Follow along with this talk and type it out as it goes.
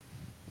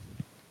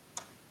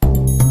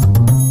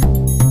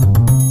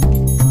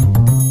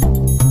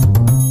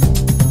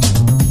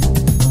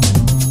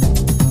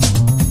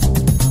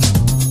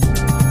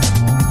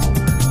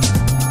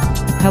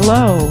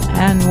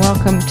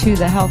to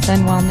the Health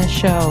and Wellness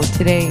Show.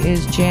 Today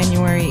is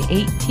January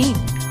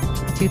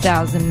 18th,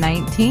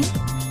 2019,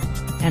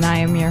 and I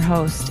am your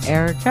host,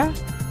 Erica.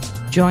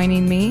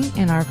 Joining me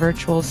in our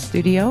virtual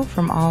studio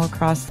from all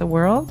across the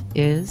world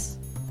is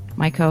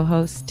my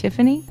co-hosts,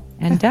 Tiffany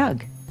and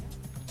Doug.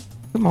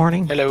 Good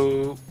morning.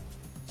 Hello.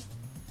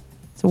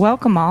 So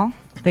welcome all.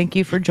 Thank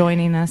you for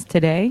joining us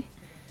today.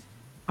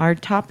 Our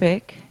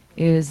topic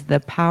is the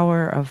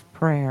power of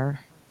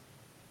prayer.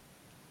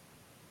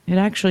 It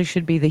actually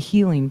should be the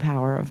healing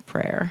power of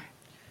prayer.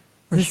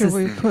 Or should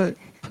we put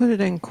it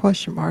in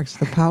question marks,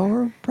 the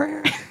power of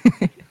prayer?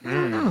 I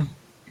don't know.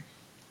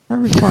 That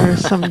requires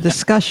some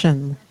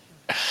discussion.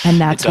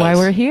 And that's why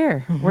we're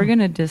here. Mm-hmm. We're going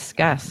to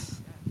discuss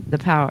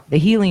the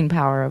healing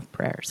power of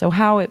prayer. So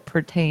how it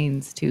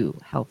pertains to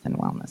health and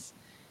wellness.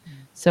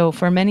 So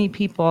for many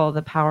people,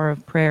 the power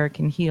of prayer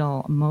can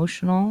heal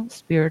emotional,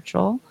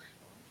 spiritual,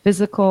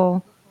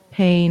 physical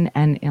pain,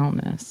 and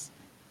illness.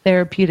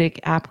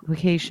 Therapeutic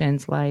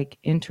applications like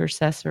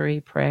intercessory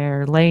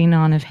prayer, laying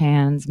on of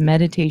hands,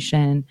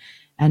 meditation,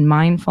 and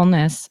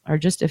mindfulness are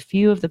just a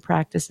few of the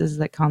practices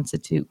that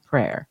constitute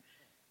prayer.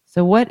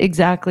 So what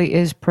exactly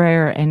is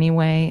prayer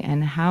anyway,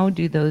 and how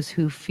do those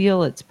who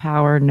feel its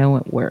power know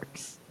it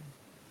works?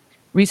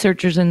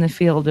 Researchers in the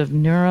field of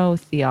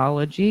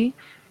neurotheology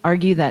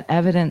argue that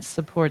evidence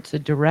supports a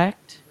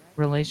direct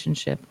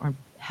relationship or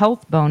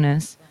health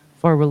bonus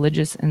for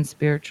religious and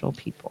spiritual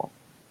people.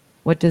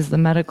 What does the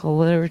medical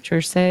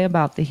literature say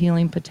about the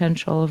healing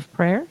potential of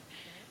prayer?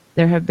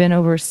 There have been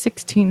over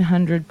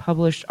 1,600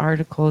 published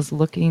articles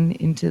looking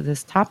into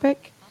this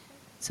topic.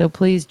 So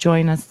please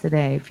join us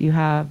today. If you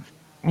have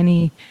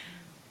any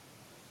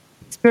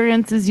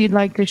experiences you'd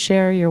like to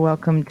share, you're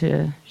welcome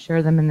to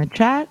share them in the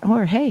chat,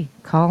 or hey,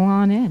 call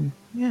on in.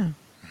 Yeah.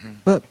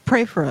 But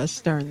pray for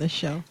us during this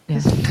show.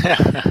 Yes.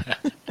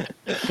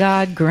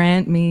 God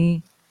grant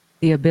me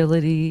the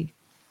ability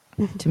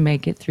to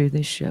make it through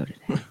this show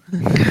today.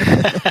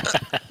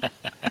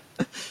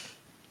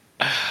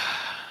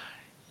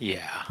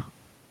 Yeah.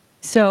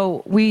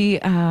 So we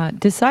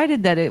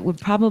decided that it would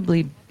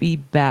probably be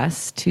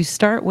best to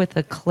start with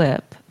a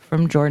clip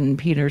from Jordan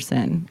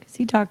Peterson, because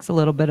he talks a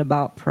little bit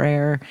about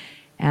prayer,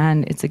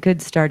 and it's a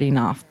good starting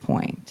off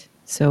point.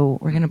 So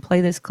we're going to play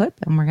this clip,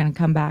 and we're going to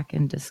come back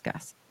and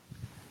discuss.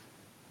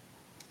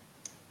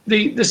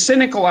 The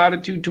cynical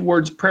attitude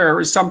towards prayer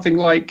is something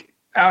like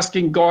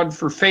asking God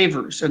for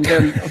favors. And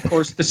then, of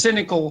course, the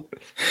cynical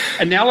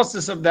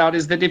analysis of that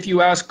is that if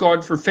you ask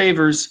God for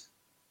favors,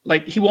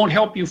 like, he won't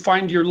help you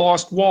find your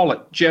lost wallet,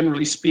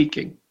 generally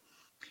speaking.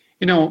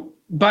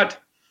 But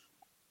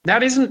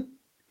that isn't,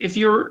 if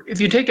you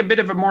take a bit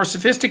of a more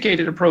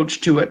sophisticated approach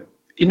to it,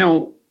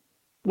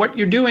 what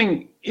you're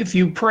doing if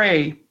you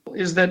pray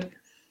is that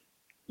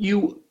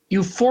you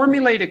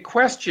formulate a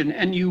question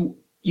and you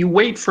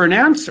wait for an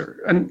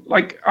answer. And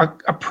like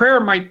a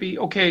prayer might be,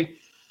 okay,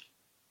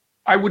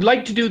 I would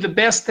like to do the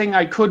best thing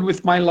I could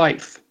with my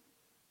life.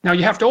 Now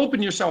you have to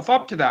open yourself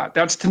up to that.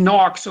 That's to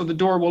knock so the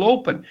door will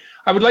open.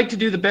 I would like to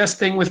do the best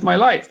thing with my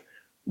life.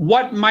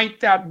 What might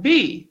that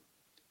be?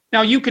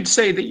 Now you could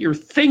say that you're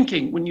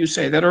thinking when you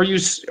say that, or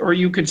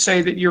you could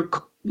say that you're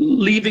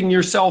leaving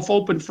yourself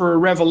open for a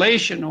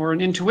revelation or an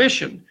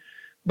intuition,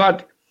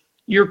 but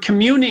you're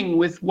communing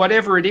with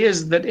whatever it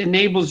is that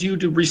enables you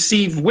to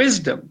receive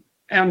wisdom.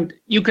 And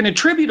you can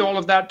attribute all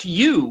of that to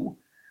you,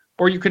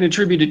 or you can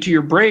attribute it to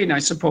your brain, I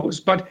suppose.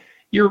 But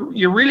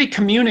you're really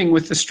communing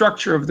with the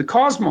structure of the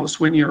cosmos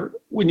when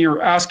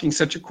you're asking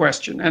such a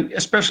question, and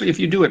especially if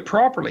you do it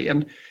properly.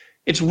 And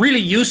it's really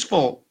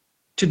useful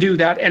to do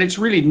that, and it's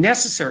really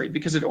necessary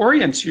because it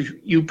orients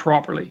you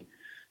properly.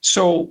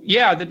 So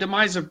yeah, the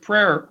demise of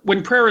prayer,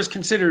 when prayer is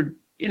considered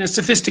in a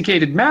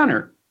sophisticated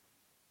manner,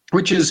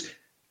 which is,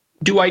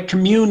 do I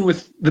commune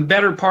with the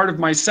better part of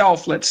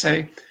myself, let's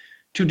say,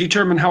 to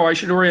determine how I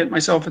should orient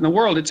myself in the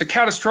world, it's a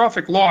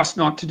catastrophic loss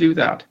not to do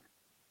that.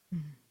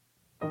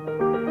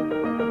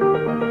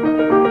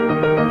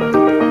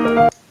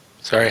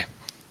 Sorry,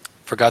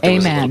 forgot there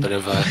was a little bit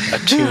of a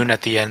tune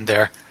at the end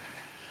there.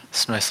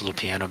 It's nice little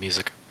piano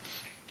music.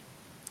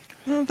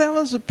 Well, that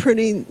was a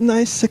pretty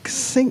nice,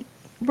 succinct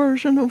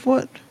version of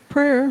what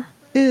prayer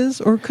is,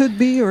 or could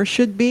be, or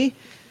should be.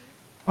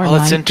 Well,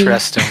 it's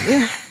interesting.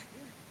 Yeah.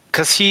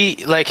 Because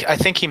I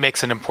think he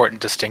makes an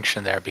important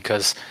distinction there,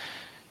 because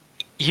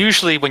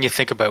usually when you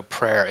think about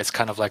prayer, it's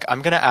kind of like,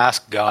 I'm going to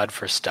ask God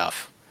for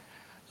stuff.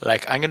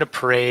 Like, I'm going to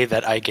pray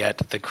that I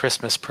get the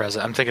Christmas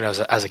present. I'm thinking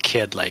as a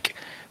kid, like,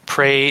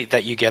 pray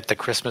that you get the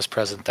Christmas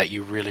present that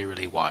you really,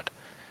 really want.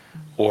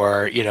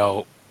 Or,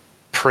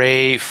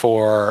 pray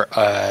for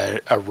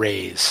a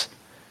raise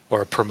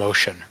or a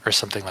promotion or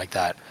something like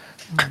that.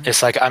 Mm-hmm.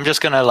 It's like, I'm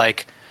just going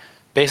to,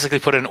 basically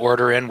put an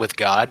order in with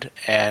God,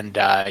 and,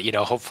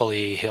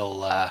 hopefully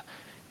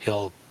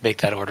he'll make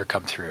that order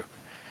come through.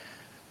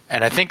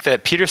 And I think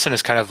that Peterson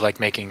is kind of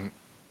making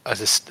a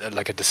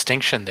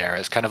distinction there.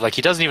 It's kind of like,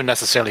 he doesn't even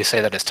necessarily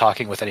say that it's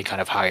talking with any kind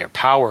of higher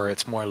power.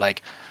 It's more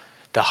like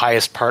the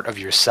highest part of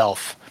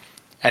yourself.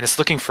 And it's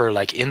looking for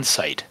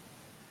insight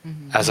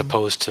as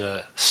opposed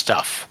to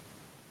stuff.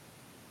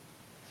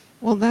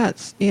 Well,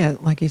 that's, yeah,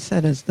 like you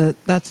said,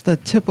 that's the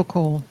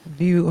typical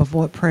view of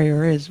what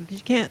prayer is. You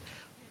can't,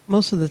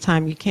 most of the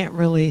time, you can't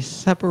really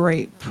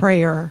separate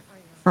prayer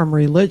from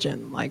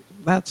religion. Like,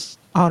 that's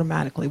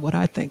automatically what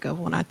I think of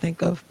when I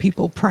think of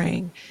people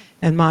praying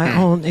and my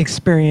own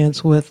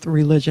experience with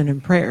religion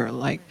and prayer.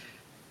 Like,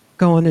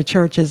 going to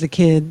church as a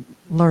kid,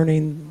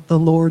 learning the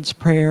Lord's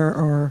Prayer,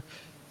 or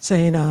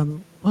saying,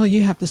 well,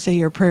 you have to say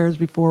your prayers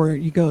before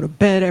you go to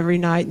bed every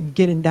night, and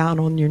getting down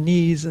on your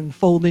knees and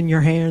folding your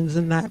hands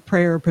in that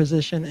prayer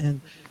position and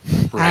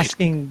Right.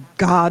 asking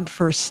God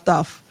for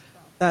stuff.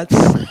 That's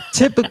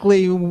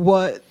typically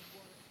what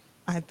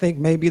I think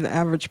maybe the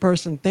average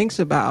person thinks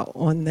about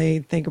when they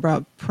think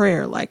about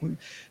prayer. Like,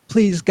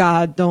 please,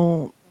 God,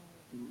 don't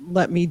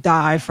let me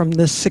die from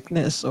this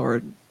sickness,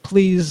 or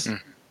please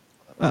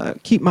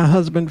keep my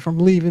husband from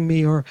leaving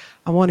me, or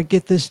I want to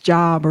get this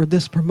job or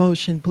this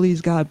promotion.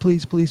 Please, God,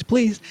 please, please,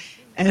 please.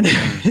 And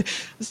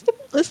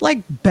it's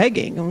like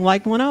begging. And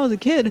like when I was a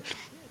kid,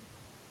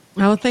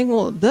 I would think,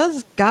 well,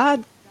 does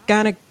God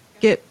kind of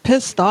get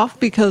pissed off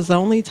because the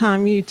only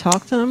time you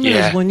talk to him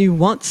Yeah. is when you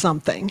want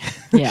something?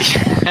 Yeah.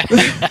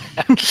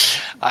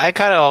 I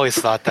kind of always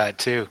thought that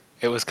too.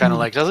 It was kind of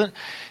like,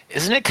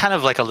 isn't it kind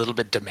of like a little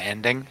bit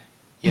demanding,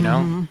 you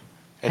know?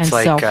 It's And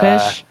like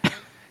selfish.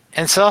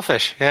 and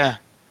selfish, yeah.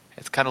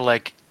 It's kind of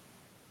like,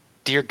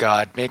 dear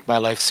God, make my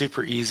life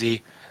super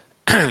easy.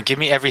 Give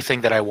me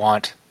everything that I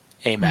want.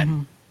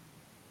 Amen.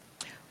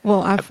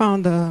 Well, I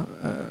found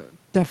a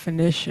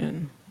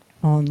definition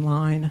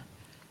online.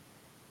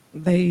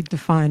 They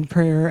define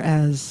prayer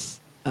as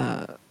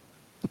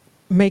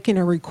making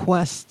a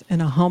request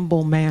in a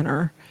humble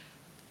manner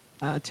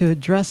to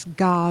address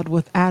God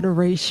with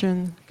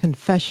adoration,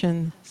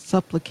 confession,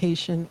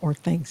 supplication, or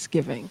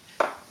thanksgiving.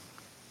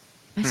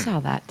 I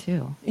saw that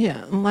too.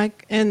 Yeah,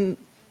 like in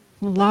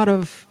a lot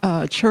of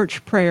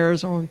church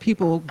prayers, or when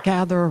people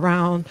gather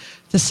around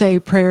to say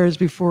prayers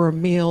before a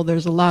meal,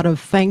 there's a lot of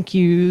thank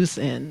yous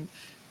and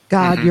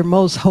God, you're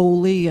most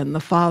holy, and the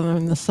Father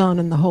and the Son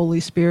and the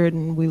Holy Spirit,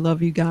 and we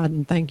love you, God,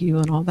 and thank you,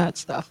 and all that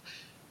stuff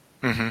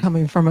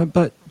coming from it.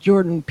 But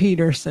Jordan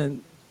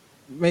Peterson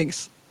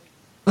makes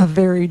a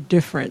very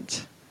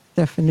different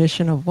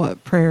definition of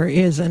what prayer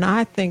is, and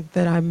I think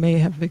that I may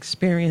have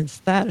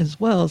experienced that as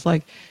well. It's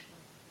like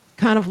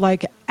kind of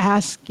like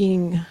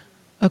asking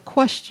a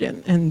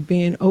question and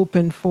being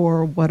open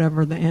for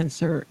whatever the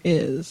answer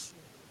is.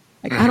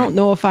 Like, I don't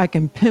know if I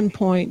can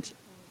pinpoint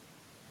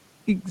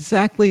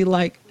exactly,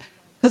 like,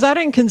 because I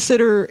didn't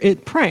consider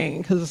it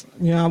praying, because,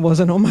 you know, I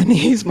wasn't on my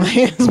knees, my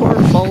hands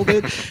weren't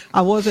folded.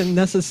 I wasn't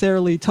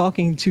necessarily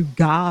talking to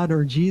God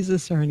or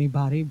Jesus or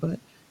anybody, but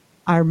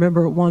I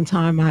remember at one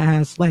time I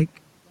asked, like,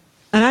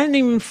 and I didn't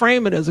even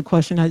frame it as a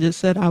question. I just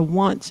said, I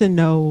want to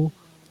know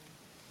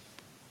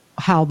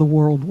how the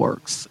world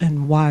works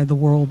and why the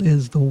world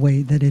is the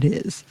way that it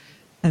is.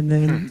 And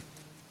then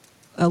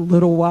a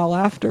little while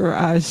after,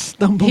 I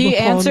stumbled He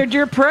upon, answered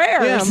your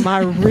prayers. yeah,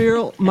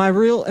 my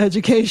real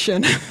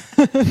education.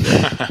 That's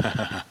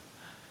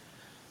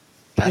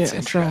Yeah, so-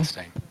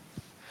 interesting.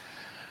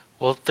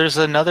 Well, there's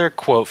another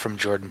quote from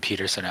Jordan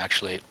Peterson,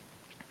 actually.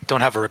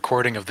 Don't have a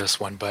recording of this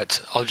one,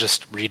 but I'll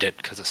just read it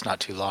because it's not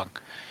too long.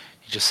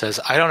 He just says,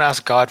 I don't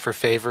ask God for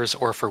favors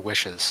or for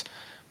wishes,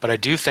 but I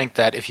do think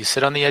that if you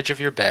sit on the edge of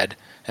your bed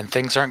and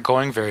things aren't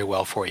going very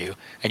well for you,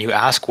 and you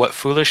ask what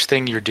foolish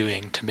thing you're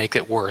doing to make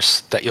it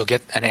worse, that you'll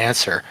get an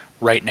answer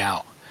right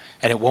now.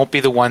 And it won't be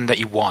the one that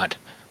you want,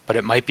 but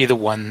it might be the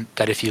one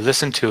that if you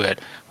listen to it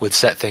would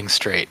set things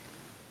straight.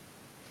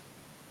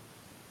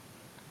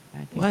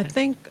 Well, I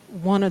think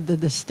one of the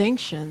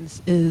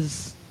distinctions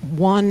is,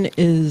 one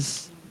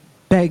is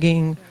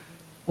begging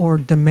or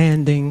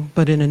demanding,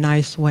 but in a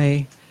nice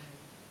way,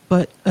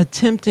 but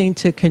attempting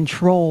to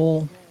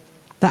control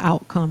the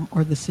outcome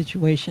or the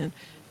situation.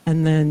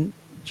 And then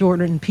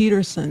Jordan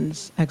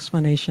Peterson's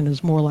explanation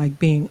is more like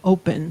being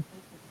open,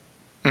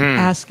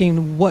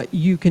 asking what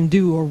you can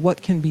do or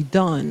what can be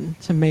done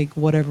to make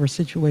whatever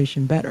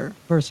situation better,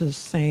 versus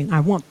saying, I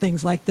want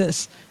things like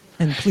this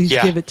and please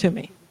Yeah. give it to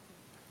me.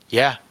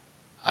 Yeah,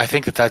 I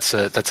think that's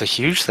a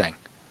huge thing,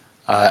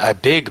 a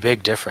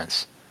big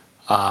difference.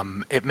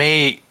 It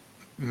may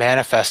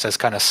manifest as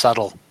kind of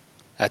subtle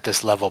at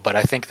this level, but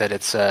I think that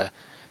it's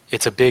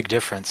a big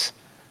difference.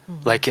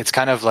 Like, it's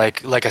kind of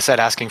like I said,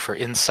 asking for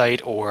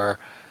insight, or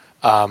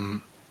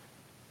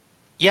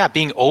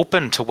being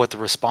open to what the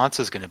response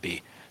is going to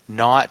be,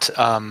 not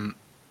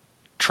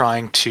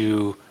trying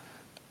to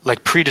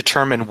like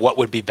predetermine what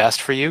would be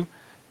best for you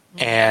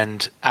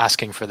and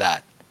asking for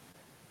that.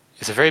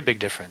 It's a very big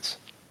difference.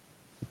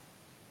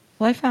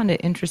 Well, I found it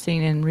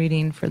interesting in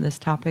reading for this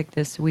topic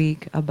this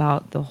week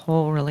about the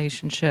whole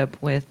relationship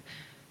with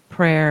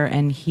prayer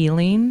and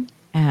healing,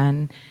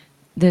 and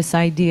this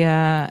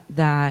idea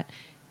that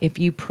if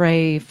you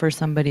pray for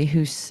somebody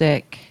who's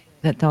sick,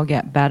 that they'll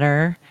get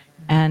better.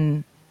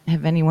 And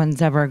if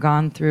anyone's ever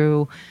gone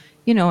through,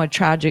 you know, a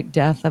tragic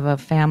death of a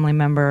family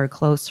member or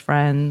close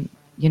friend,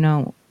 you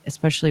know,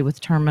 especially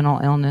with terminal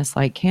illness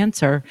like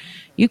cancer,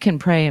 you can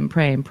pray and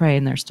pray and pray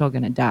and they're still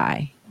going to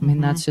die. I mean,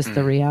 that's just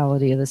the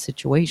reality of the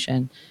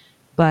situation.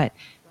 But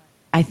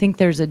I think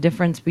there's a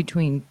difference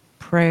between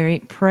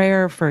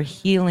prayer for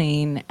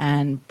healing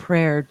and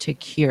prayer to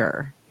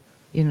cure.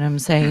 You know what I'm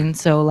saying?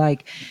 So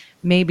like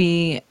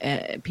maybe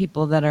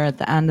people that are at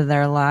the end of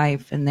their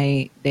life and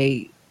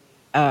they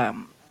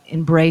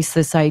embrace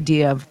this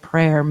idea of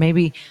prayer,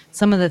 maybe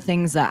some of the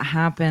things that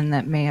happen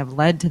that may have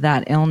led to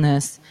that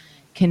illness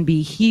can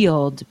be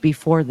healed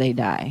before they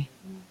die.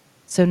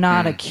 So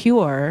not a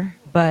cure,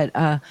 but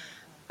a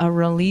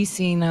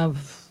releasing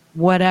of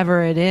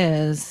whatever it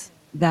is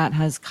that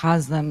has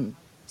caused them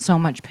so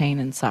much pain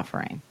and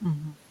suffering.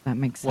 That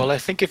makes sense. Well, I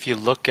think if you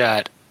look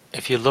at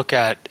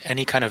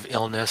any kind of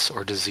illness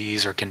or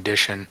disease or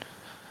condition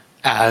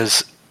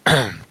as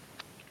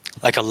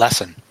like a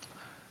lesson,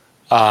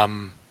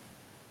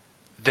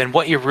 then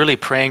what you're really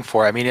praying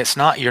for, I mean,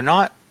 you're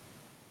not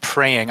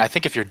praying, I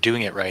think if you're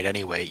doing it right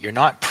anyway, you're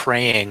not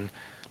praying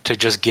to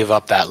just give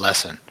up that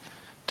lesson,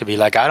 to be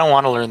like, I don't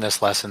want to learn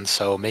this lesson,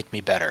 so make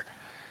me better.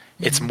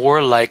 It's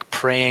more like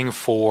praying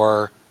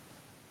for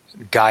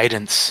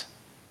guidance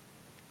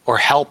or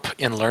help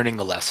in learning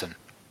the lesson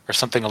or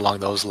something along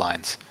those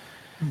lines.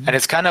 And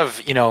it's kind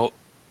of,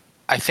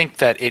 I think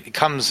that it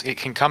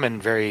can come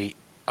in very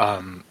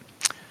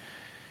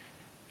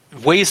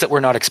ways that we're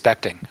not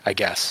expecting, I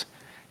guess.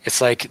 It's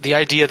like the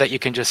idea that you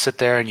can just sit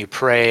there and you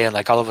pray and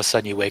like all of a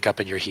sudden you wake up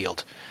and you're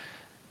healed.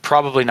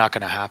 Probably not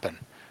going to happen.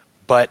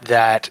 But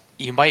that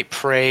you might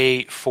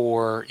pray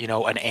for,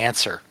 an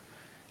answer,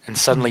 and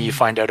suddenly you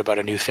find out about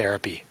a new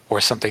therapy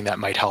or something that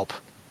might help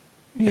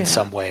in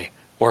some way,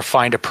 or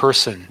find a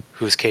person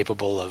who's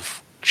capable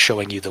of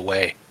showing you the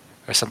way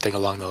or something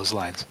along those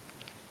lines.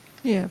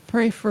 Yeah,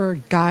 pray for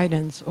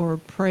guidance or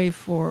pray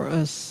for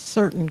a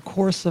certain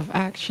course of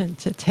action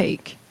to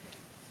take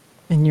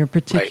in your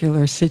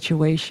particular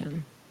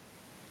situation.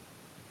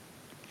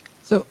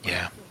 So,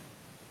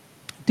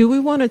 do we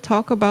want to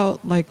talk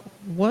about like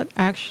what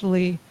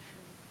actually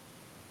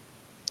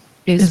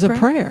is a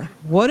prayer?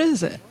 What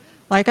is it?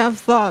 Like I've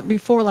thought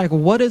before, like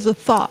what is a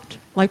thought?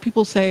 Like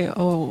people say,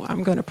 oh,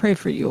 I'm going to pray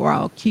for you, or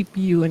I'll keep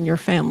you and your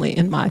family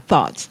in my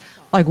thoughts.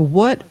 Like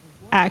what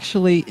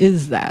actually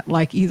is that?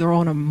 Like either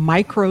on a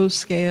micro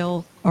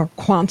scale or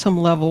quantum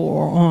level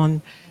or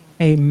on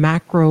a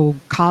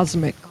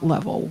macrocosmic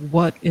level,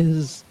 what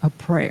is a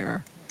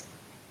prayer?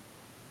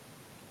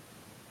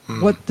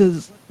 What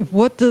does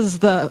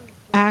the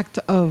act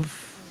of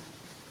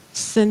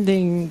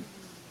sending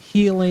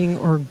healing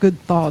or good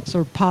thoughts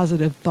or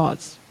positive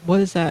thoughts, what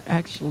does that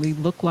actually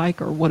look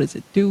like, or what does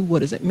it do? What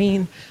does it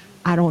mean?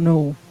 I don't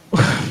know.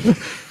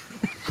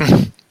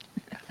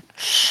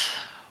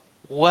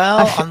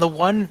 Well,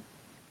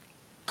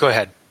 go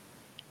ahead.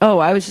 Oh,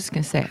 I was just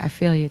going to say, I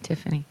feel you,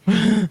 Tiffany.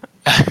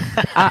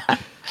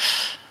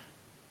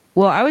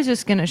 Well, I was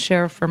just going to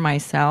share for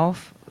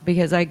myself,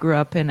 because I grew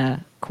up in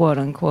a quote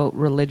unquote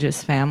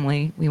religious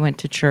family. We went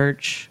to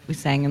church, we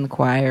sang in the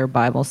choir,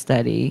 Bible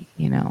study,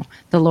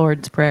 the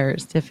Lord's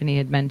prayers Tiffany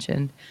had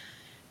mentioned.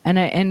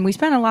 And we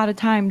spent a lot of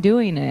time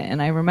doing it.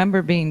 And I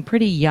remember being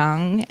pretty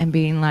young and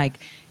being like,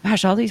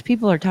 gosh, all these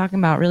people are talking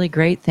about really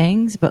great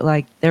things, but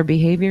like their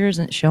behavior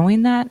isn't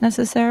showing that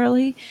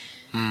necessarily.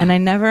 And I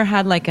never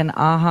had like an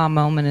aha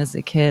moment as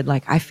a kid.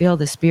 Like I feel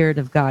the Spirit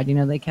of God.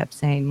 They kept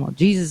saying, well,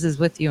 Jesus is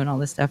with you and all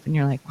this stuff. And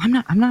you're like,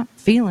 well, I'm not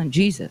feeling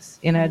Jesus.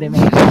 You know what I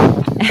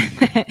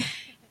mean?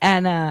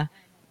 And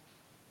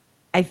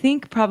I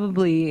think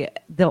probably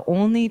the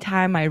only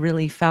time I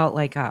really felt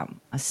like a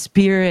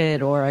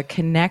spirit or a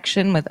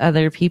connection with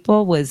other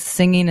people was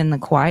singing in the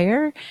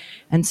choir.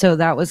 And so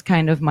that was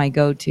kind of my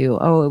go-to.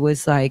 Oh, it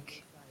was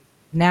like,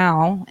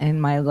 now in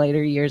my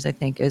later years, I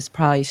think is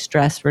probably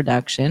stress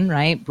reduction,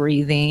 right?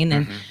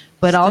 Breathing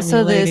but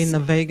also this the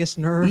vagus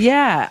nerve.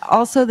 Yeah.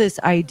 Also this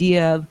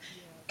idea of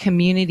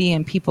community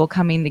and people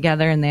coming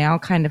together and they all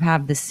kind of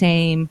have the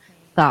same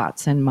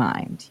thoughts in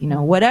mind,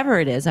 whatever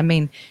it is. I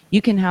mean,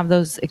 you can have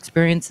those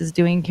experiences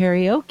doing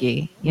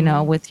karaoke,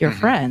 with your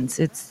friends.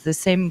 It's the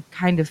same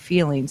kind of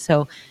feeling.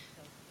 So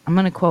I'm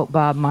going to quote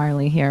Bob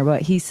Marley here,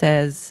 but he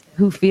says,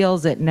 who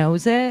feels it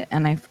knows it.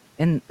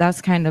 And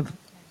that's kind of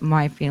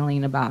my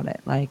feeling about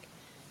it, like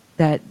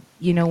that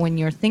when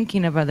you're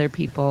thinking of other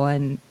people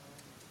and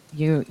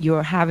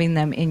you're having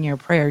them in your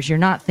prayers, you're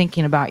not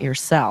thinking about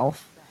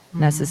yourself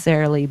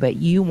necessarily, but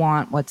you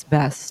want what's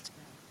best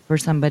for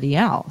somebody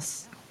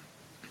else.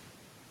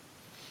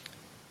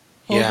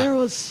 Well, there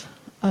was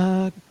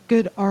a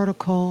good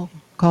article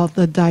called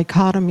The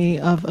Dichotomy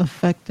of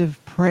Effective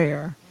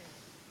Prayer,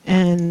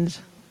 and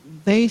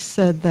they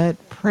said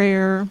that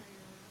prayer,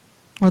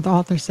 or the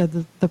author said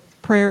that the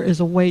prayer is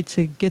a way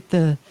to get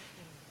the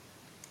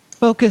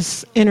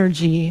focus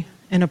energy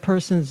in a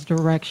person's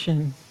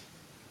direction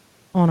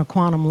on a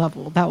quantum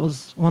level. That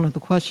was one of the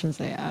questions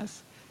they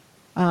asked.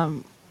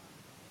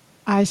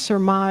 I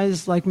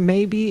surmise, like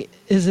maybe,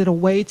 is it a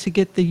way to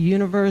get the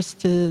universe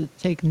to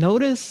take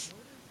notice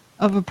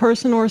of a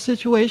person or a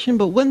situation?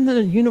 But wouldn't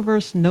the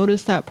universe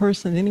notice that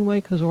person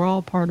anyway, because we're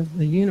all part of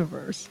the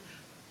universe?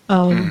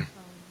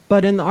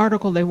 But in the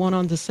article, they went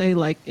on to say,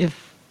 like,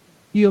 if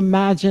you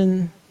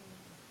imagine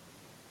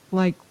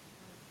like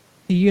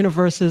the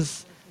universe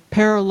is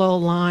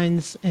parallel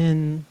lines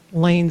and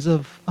lanes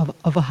of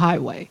a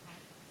highway.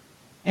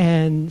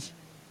 And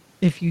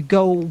if you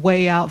go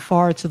way out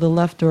far to the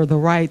left or the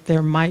right,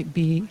 there might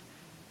be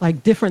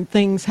like different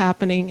things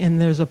happening, and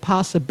there's a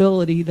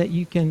possibility that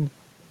you can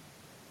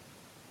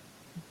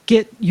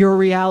get your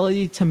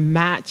reality to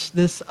match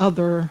this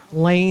other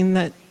lane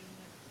that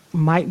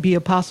might be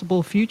a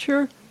possible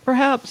future,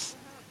 perhaps.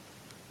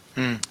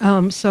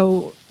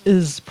 So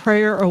is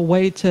prayer a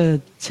way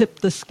to tip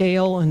the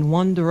scale in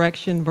one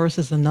direction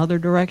versus another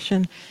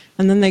direction?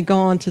 And then they go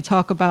on to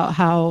talk about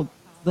how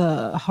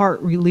the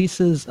heart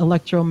releases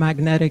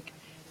electromagnetic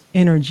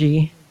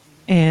energy,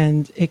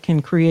 and it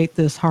can create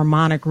this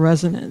harmonic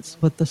resonance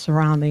with the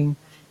surrounding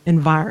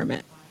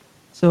environment.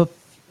 So if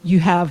you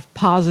have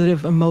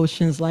positive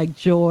emotions like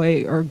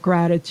joy or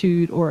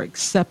gratitude or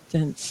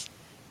acceptance,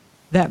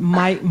 that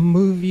might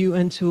move you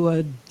into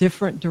a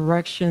different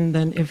direction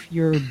than if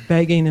you're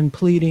begging and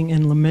pleading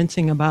and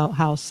lamenting about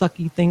how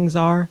sucky things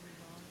are.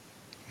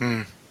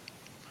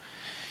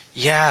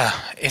 Yeah,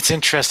 it's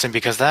interesting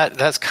because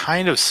that's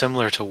kind of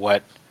similar to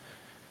what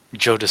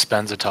Joe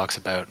Dispenza talks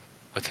about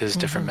with his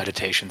different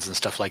meditations and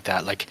stuff like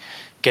that, like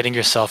getting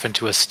yourself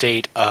into a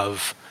state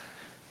of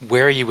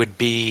where you would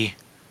be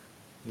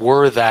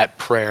were that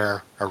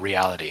prayer a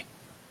reality.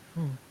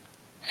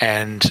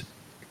 And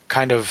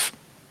kind of,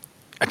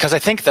 because I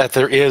think that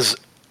there is,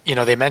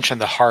 they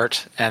mentioned the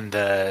heart and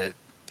the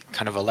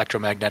kind of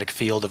electromagnetic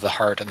field of the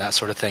heart and that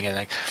sort of thing.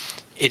 And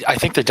I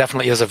think there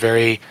definitely is a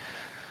very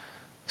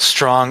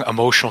strong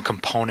emotional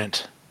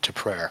component to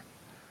prayer.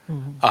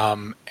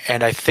 And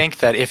I think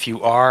that if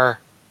you are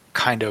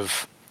kind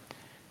of,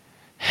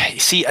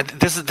 see,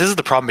 this is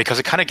the problem, because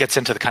it kind of gets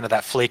into the kind of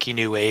that flaky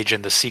new age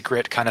and The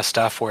Secret kind of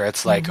stuff where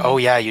it's like, oh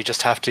yeah, you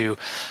just have to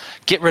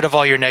get rid of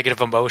all your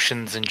negative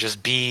emotions and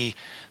just be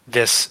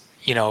this,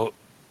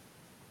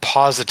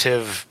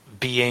 positive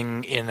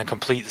being in a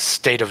complete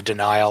state of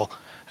denial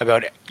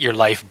about your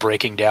life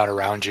breaking down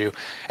around you,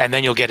 and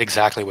then you'll get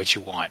exactly what you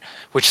want,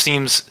 which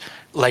seems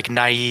like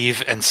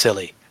naive and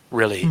silly,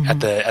 really, at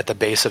the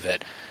base of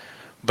it.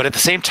 But at the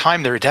same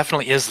time, there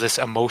definitely is this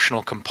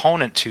emotional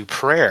component to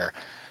prayer.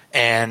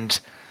 And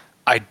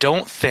I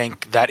don't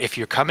think that if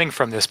you're coming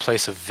from this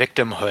place of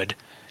victimhood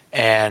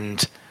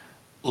and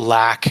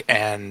lack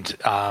and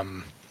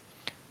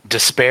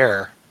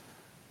despair,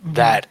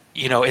 that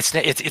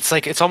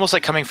it's almost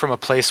like coming from a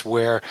place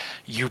where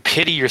you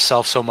pity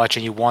yourself so much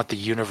and you want the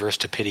universe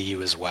to pity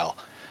you as well.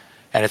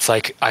 And it's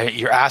like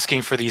you're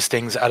asking for these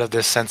things out of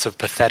this sense of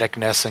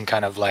patheticness and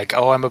kind of like,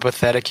 oh, I'm a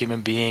pathetic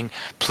human being,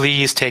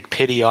 please take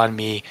pity on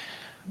me,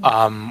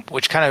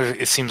 which kind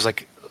of, it seems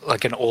like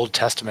an Old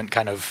Testament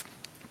kind of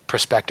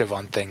perspective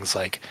on things,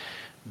 like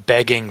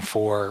begging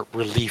for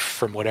relief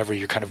from whatever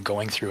you're kind of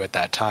going through at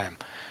that time.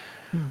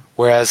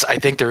 Whereas I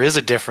think there is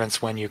a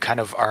difference when you kind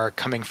of are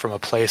coming from a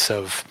place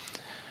of,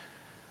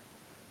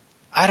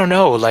 I don't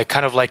know, like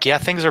kind of like, yeah,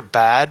 things are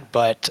bad,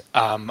 but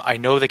I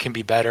know they can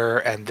be better,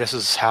 and this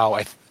is how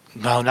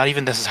not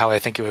even this is how I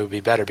think it would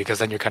be better, because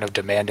then you're kind of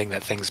demanding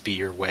that things be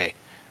your way.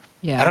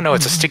 Yeah. I don't know,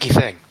 it's a sticky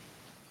thing.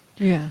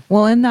 Yeah.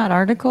 Well, in that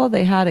article,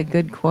 they had a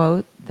good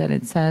quote that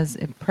it says,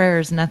 if prayer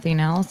is nothing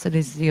else, it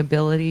is the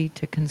ability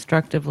to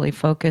constructively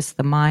focus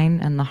the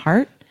mind and the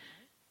heart.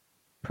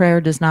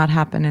 Prayer does not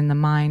happen in the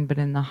mind, but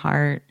in the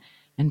heart.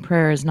 And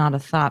prayer is not a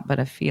thought, but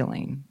a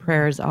feeling.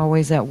 Prayer is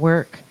always at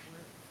work.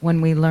 When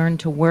we learn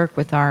to work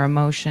with our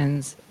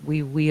emotions,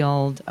 we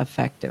wield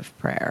effective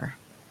prayer.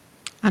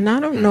 And I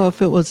don't know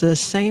if it was the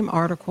same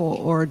article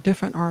or a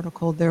different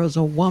article. There was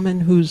a woman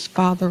whose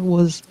father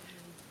was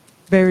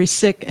very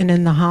sick and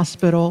in the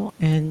hospital,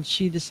 and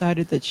she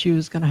decided that she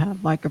was going to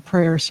have like a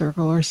prayer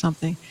circle or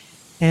something.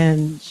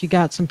 And she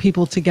got some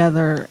people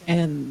together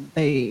and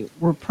they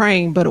were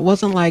praying, but it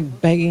wasn't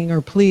like begging or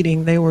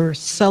pleading. They were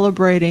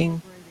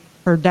celebrating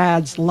her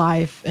dad's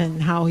life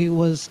and how he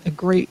was a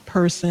great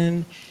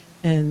person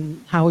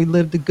and how he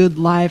lived a good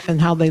life and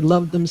how they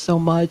loved him so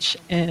much.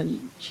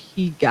 And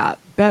he got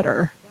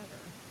better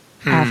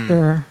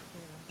after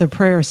the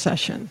prayer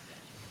session.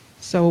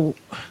 So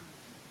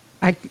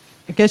I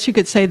guess you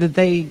could say that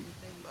they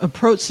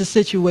approached the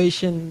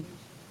situation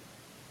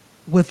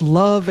with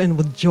love and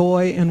with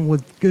joy and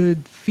with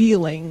good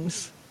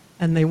feelings,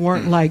 and they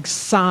weren't like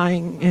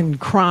sighing and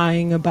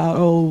crying about,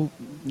 oh,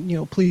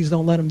 please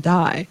don't let him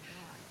die.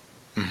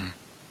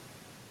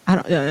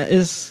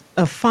 It's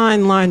a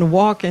fine line to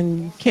walk,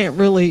 and you can't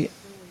really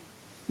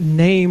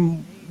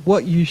name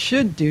what you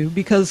should do,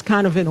 because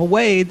kind of in a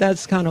way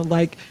that's kind of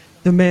like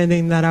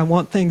demanding that I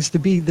want things to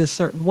be this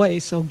certain way,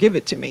 so give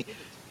it to me.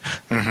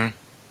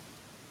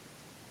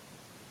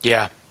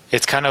 Yeah,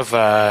 it's kind of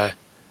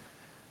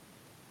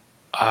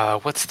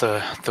what's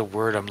the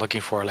word I'm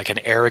looking for? Like an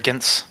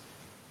arrogance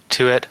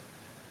to it,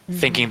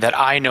 thinking that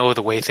I know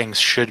the way things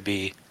should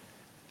be,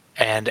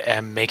 and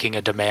am making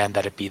a demand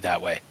that it be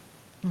that way.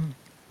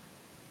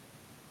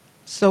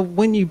 So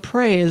when you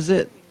pray, is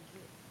it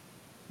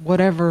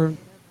whatever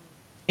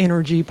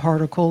energy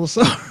particles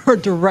are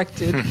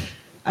directed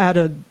at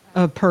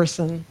a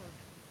person?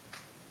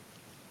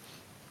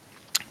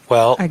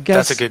 Well, I guess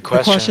that's a good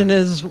question. the question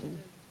is,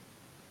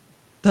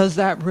 does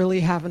that really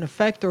have an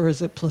effect, or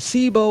is it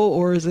placebo,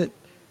 or is it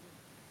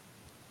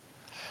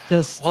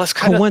just Well, it's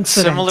kind of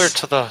coincidence?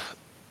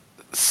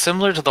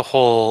 similar to the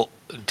whole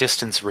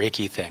distance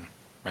Reiki thing,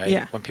 right?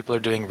 Yeah. When people are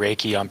doing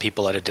Reiki on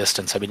people at a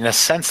distance, I mean, in a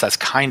sense, that's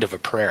kind of a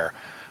prayer,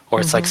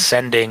 or it's like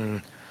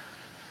sending,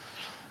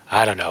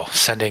 I don't know,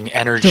 sending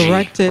energy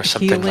Directed or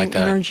something healing like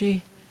that.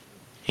 energy.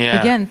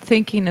 Yeah. Again,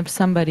 thinking of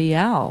somebody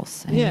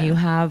else, and Yeah. you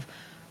have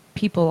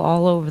people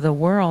all over the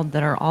world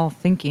that are all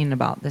thinking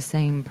about the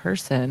same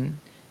person.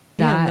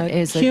 Yeah, That and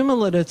is the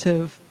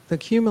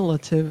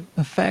cumulative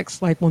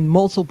effects, like when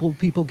multiple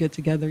people get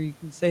together, you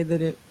can say that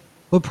it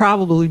would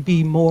probably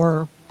be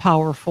more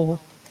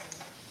powerful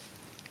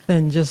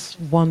than just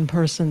one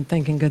person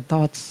thinking good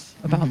thoughts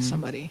about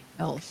somebody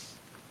else.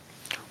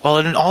 Well,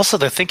 and also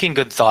the thinking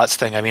good thoughts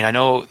thing. I mean, I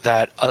know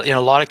that in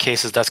a lot of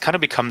cases, that's kind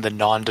of become the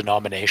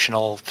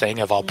non-denominational thing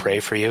of I'll pray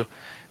for you.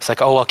 It's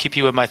like, oh, I'll keep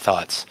you in my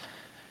thoughts.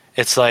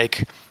 It's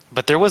like,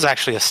 but there was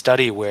actually a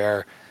study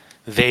where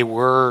they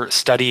were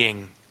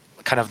studying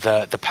kind of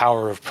the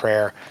power of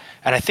prayer.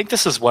 And I think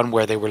this is one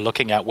where they were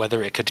looking at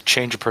whether it could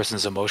change a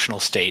person's emotional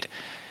state.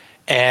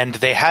 And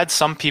they had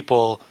some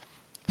people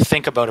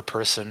think about a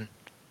person.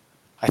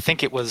 I think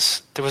there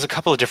was a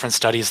couple of different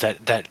studies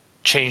that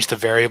changed the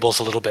variables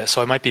a little bit.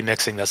 So I might be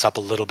mixing this up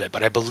a little bit,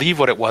 but I believe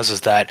what it was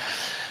is that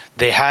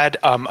they had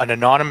an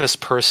anonymous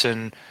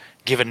person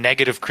give a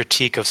negative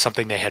critique of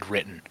something they had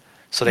written.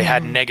 So they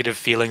had negative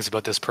feelings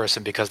about this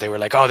person because they were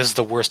like, oh, this is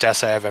the worst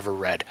essay I've ever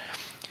read.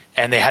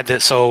 And they had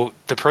this, so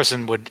the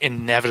person would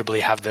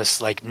inevitably have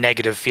this like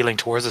negative feeling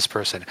towards this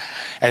person.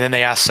 And then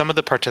they asked some of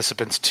the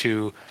participants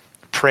to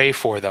pray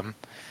for them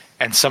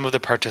and some of the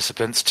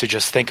participants to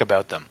just think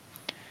about them.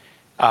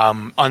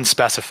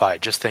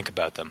 Unspecified, just think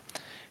about them.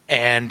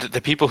 And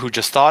the people who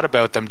just thought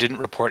about them didn't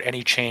report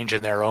any change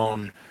in their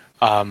own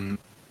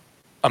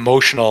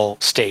emotional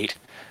state,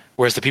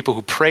 whereas the people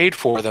who prayed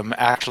for them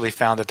actually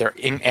found that their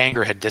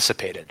anger had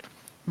dissipated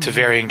to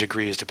varying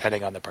degrees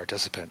depending on the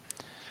participant.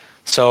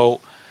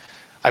 So,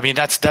 I mean,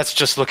 that's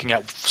just looking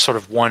at sort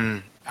of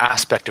one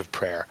aspect of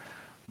prayer.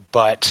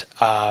 But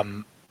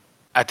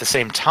at the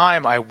same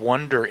time, I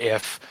wonder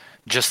if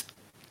just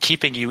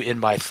keeping you in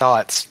my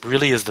thoughts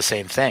really is the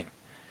same thing.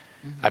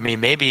 I mean,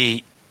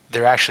 maybe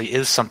there actually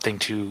is something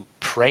to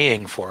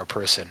praying for a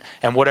person,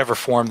 and whatever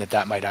form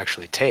that might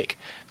actually take,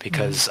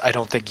 because I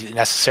don't think it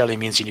necessarily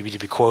means you need to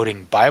be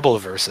quoting Bible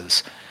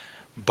verses,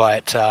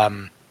 but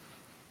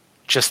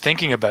just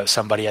thinking about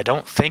somebody I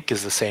don't think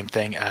is the same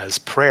thing as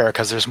prayer,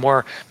 because there's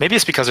more, maybe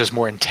it's because there's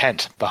more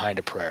intent behind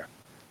a prayer.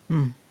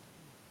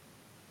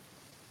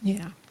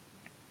 Yeah.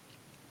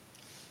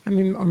 I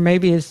mean, or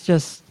maybe it's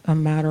just a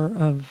matter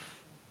of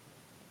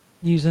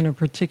using a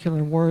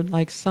particular word.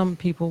 Like some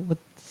people would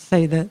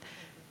say that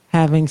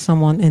having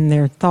someone in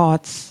their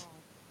thoughts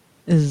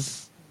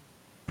is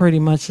pretty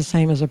much the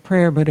same as a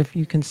prayer, but if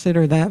you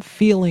consider that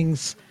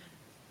feelings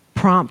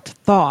prompt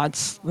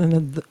thoughts,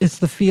 then it's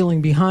the feeling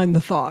behind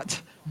the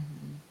thought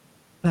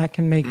that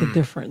can make a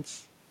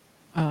difference.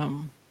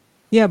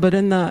 Yeah, but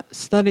in the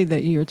study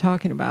that you were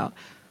talking about,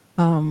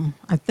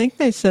 I think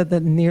they said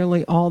that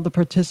nearly all the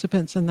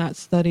participants in that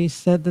study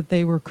said that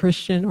they were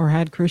Christian or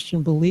had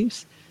Christian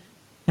beliefs.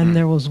 And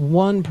there was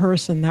one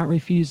person that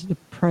refused to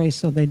pray,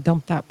 so they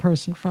dumped that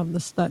person from the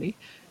study.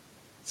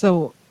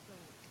 So,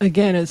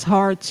 again, it's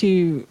hard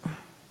to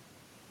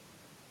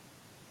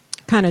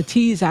kind of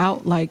tease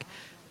out, like,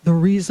 the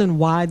reason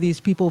why these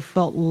people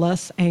felt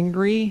less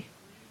angry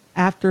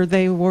after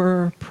they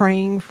were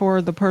praying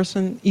for the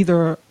person,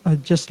 either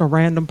just a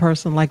random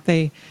person, like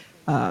they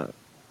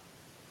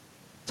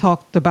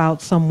talked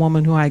about some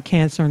woman who had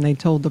cancer, and they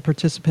told the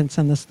participants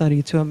in the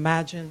study to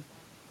imagine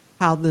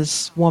how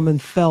this woman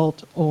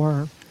felt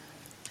or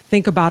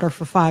think about her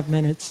for 5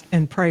 minutes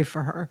and pray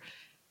for her.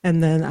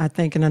 And then I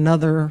think in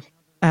another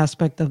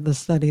aspect of the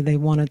study, they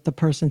wanted the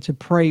person to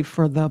pray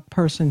for the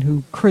person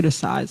who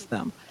criticized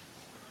them.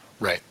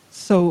 Right.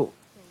 So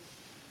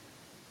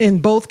in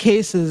both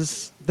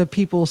cases, the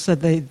people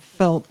said they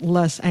felt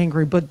less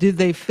angry, but did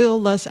they feel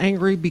less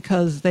angry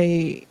because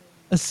they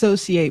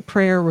associate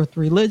prayer with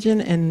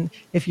religion? And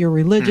if you're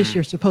religious,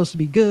 you're supposed to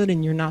be good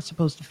and you're not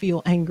supposed to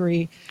feel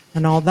angry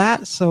and all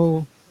that.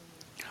 So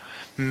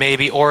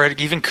maybe, or it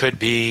even could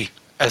be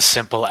as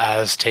simple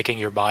as taking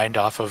your mind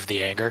off of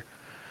the anger.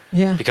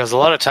 yeah, Because a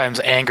lot of times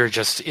anger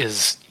just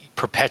is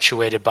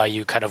perpetuated by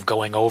you kind of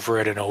going over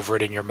it and over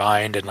it in your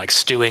mind and like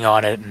stewing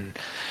on it. And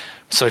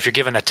so if you're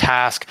given a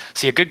task,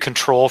 see, a good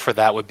control for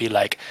that would be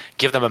like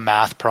give them a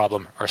math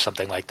problem or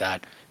something like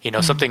that. You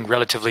know, something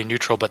relatively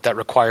neutral, but that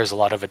requires a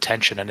lot of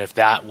attention. And if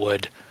that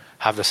would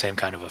have the same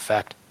kind of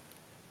effect.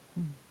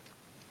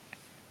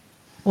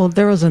 well,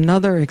 there was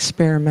another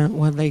experiment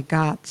where they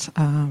got,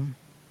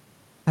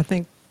 I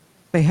think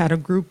they had a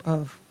group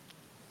of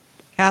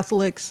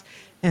Catholics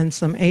and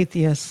some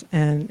atheists,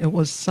 and it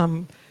was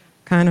some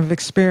kind of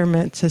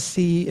experiment to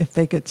see if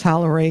they could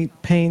tolerate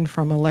pain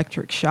from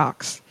electric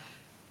shocks.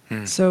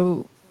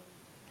 So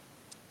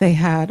they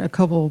had a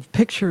couple of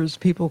pictures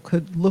people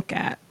could look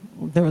at.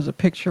 There was a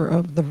picture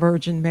of the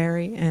Virgin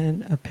Mary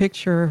and a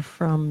picture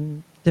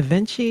from Da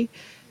Vinci.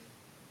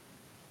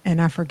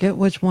 And I forget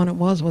which one it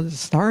was. Was it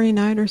Starry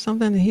Night or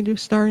something? Did he do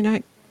Starry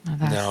Night?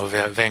 No,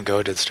 Van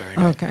Gogh did Starry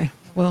Night. Okay.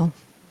 Well,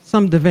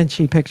 some Da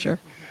Vinci picture.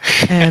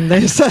 And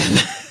they said...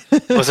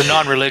 It was a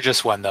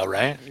non-religious one, though,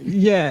 right?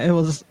 Yeah, it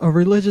was a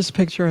religious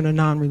picture and a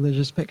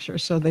non-religious picture.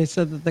 So they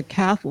said that the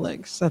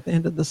Catholics, at the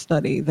end of the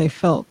study, they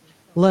felt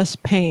less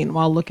pain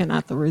while looking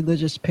at the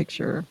religious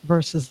picture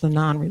versus the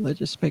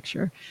non-religious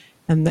picture.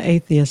 And the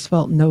atheists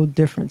felt no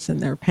difference in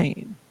their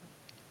pain.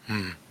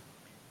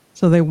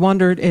 So they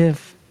wondered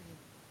if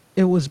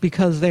it was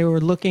because they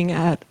were looking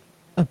at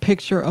a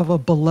picture of a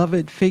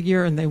beloved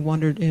figure, and they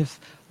wondered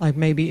if, like,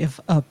 maybe if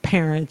a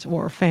parent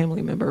or a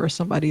family member or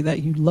somebody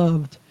that you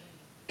loved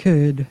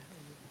could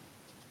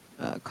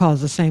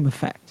cause the same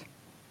effect.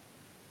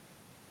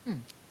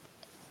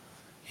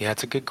 Yeah,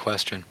 it's a good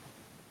question.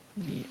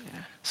 Yeah.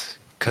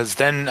 Because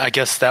then I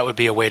guess that would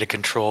be a way to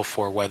control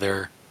for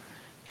whether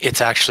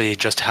it's actually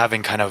just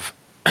having kind of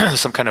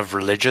some kind of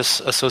religious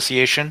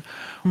association,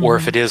 or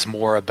if it is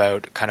more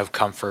about kind of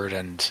comfort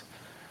and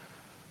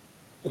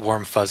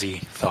warm, fuzzy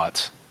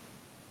thoughts.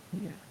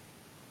 Yeah.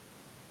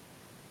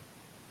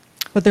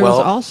 But there was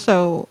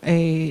also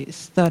a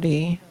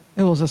study,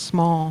 it was a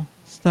small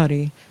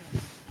study,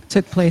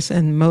 took place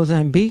in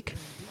Mozambique,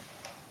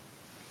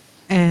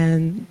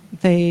 and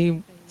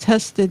they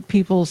tested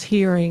people's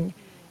hearing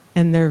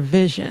and their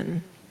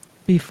vision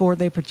before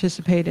they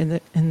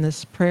participated in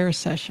this prayer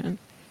session.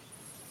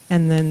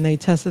 And then they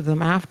tested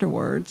them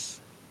afterwards,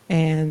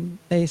 and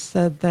they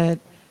said that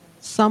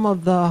some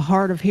of the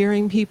hard of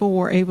hearing people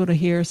were able to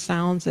hear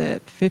sounds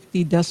at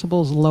 50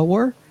 decibels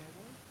lower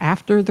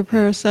after the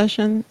prayer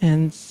session,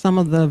 and some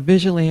of the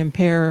visually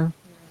impaired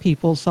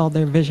people saw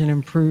their vision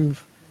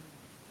improve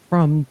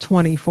from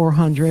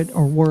 2400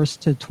 or worse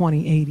to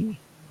 2080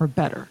 or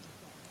better.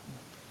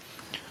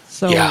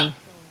 So, yeah.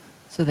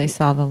 So they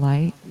saw the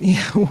light.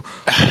 Yeah,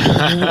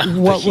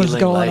 what was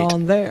going light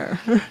on there?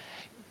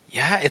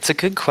 Yeah, it's a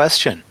good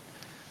question.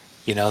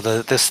 You know,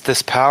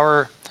 this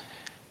power,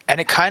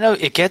 and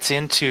it gets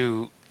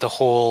into the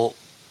whole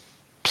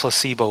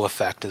placebo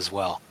effect as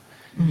well.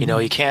 You know,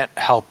 you can't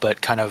help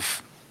but kind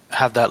of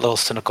have that little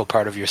cynical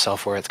part of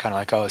yourself where it's kind of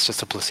like, oh, it's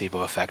just a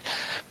placebo effect.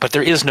 But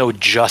there is no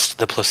just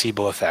the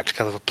placebo effect,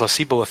 because the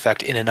placebo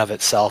effect in and of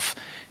itself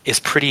is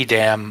pretty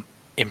damn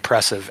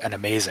impressive and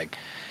amazing.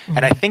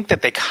 And I think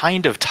that they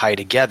kind of tie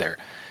together,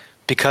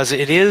 because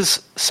it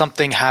is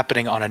something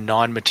happening on a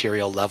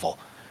non-material level,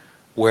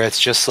 where it's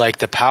just like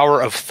the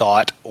power of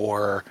thought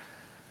or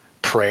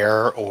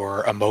prayer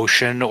or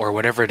emotion or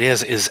whatever it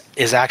is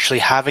actually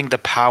having the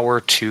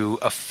power to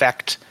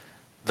affect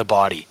the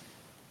body,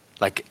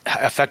 like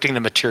affecting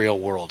the material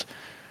world.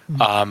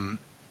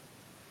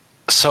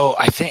 So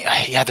I think,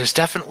 yeah, there's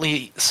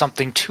definitely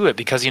something to it,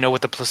 because, you know,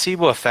 with the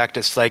placebo effect,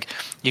 it's like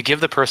you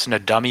give the person a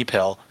dummy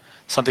pill,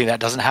 something that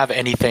doesn't have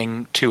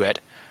anything to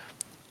it,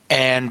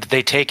 and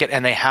they take it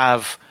and they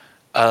have,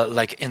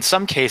 like in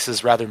some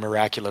cases, rather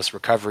miraculous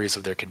recoveries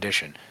of their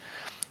condition.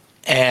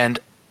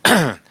 And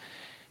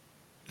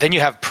then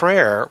you have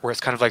prayer, where it's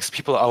kind of like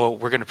people, oh,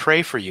 we're going to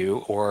pray for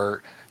you,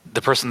 or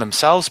the person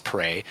themselves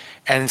pray.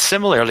 And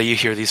similarly, you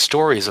hear these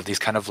stories of these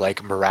kind of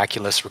like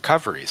miraculous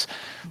recoveries.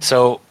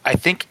 So I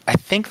think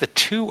the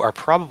two are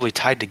probably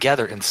tied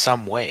together in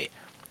some way.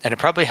 And it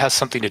probably has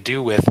something to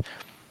do with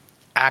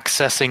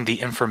accessing the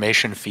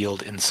information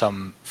field in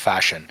some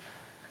fashion.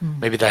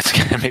 Maybe that's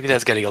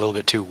getting a little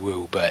bit too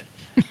woo, but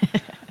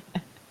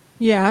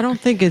Yeah, I don't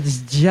think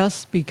it's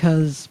just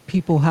because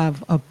people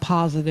have a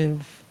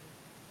positive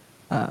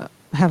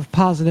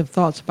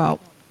thoughts about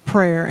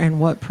prayer and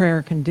what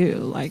prayer can do.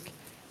 Like,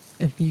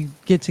 if you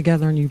get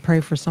together and you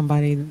pray for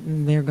somebody,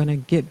 they're going to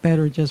get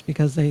better just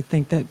because they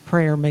think that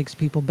prayer makes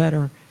people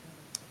better.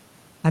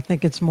 I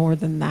think it's more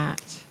than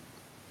that.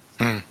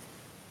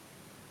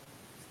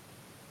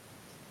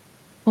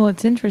 Well,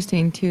 it's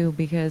interesting too,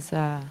 because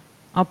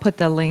I'll put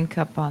the link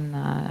up on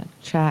the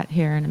chat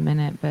here in a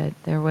minute, but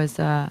there was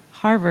a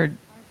Harvard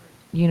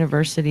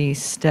University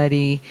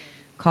study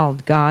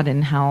called God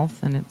and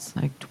Health, and it's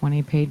like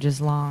 20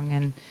 pages long,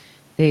 and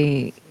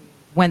they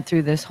went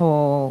through this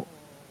whole,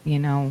 you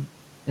know,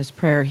 this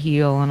prayer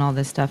heal and all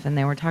this stuff, and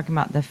they were talking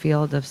about the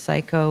field of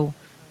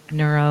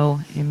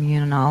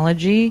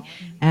psychoneuroimmunology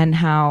and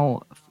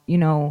how, you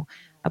know,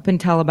 up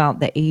until about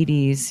the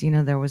 80s, you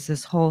know, there was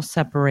this whole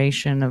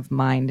separation of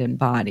mind and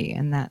body,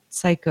 and that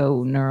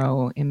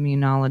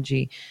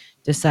psychoneuroimmunology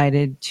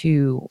decided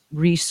to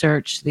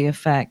research the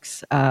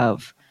effects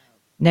of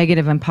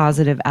negative and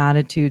positive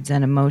attitudes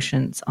and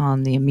emotions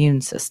on the immune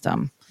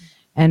system.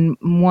 And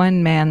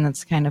one man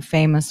that's kind of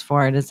famous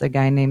for it is a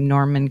guy named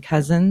Norman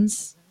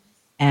Cousins.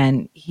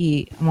 And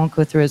I won't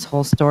go through his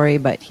whole story,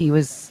 but he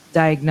was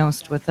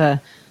diagnosed with a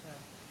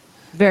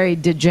very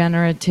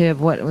degenerative,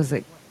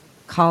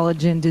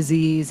 collagen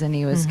disease, and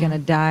he was going to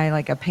die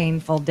like a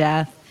painful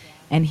death.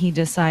 And he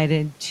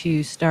decided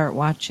to start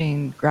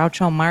watching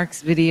Groucho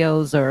Marx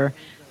videos or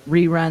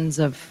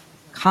reruns of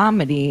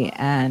comedy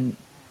and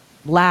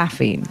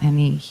laughing, and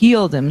he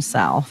healed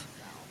himself.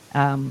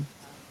 And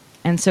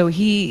so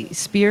he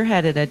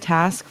spearheaded a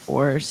task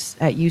force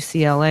at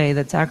UCLA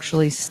that's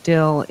actually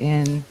still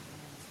in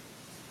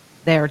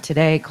there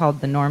today,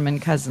 called the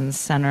Norman Cousins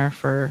Center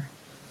for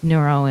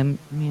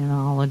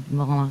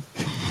Neuroimmunology.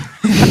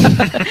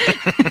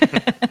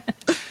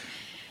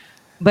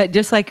 But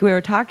just like we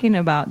were talking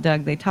about,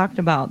 Doug, they talked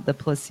about the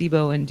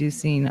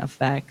placebo-inducing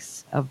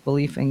effects of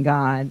belief in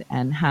God,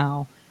 and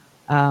how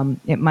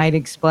it might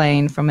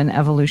explain from an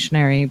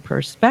evolutionary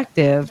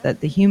perspective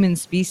that the human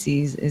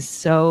species is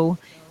so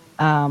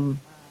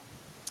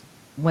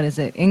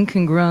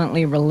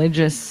incongruently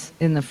religious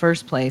in the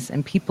first place,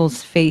 and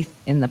people's faith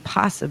in the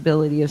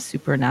possibility of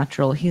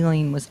supernatural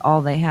healing was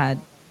all they had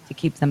to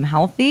keep them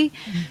healthy.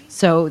 Mm-hmm.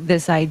 So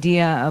this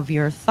idea of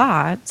your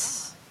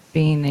thoughts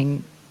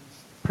being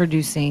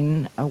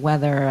producing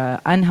whether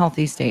an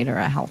unhealthy state or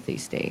a healthy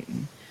state.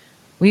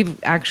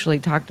 We've actually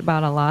talked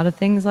about a lot of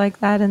things like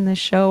that in this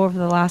show over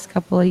the last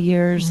couple of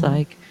years, mm-hmm.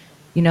 like,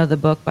 the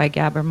book by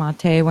Gabor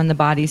Mate, When the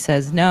Body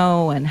Says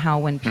No, and how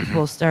when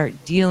people start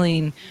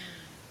dealing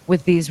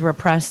with these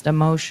repressed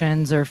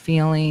emotions or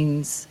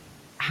feelings,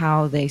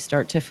 how they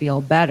start to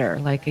feel better.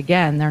 Like,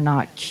 again, they're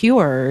not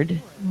cured,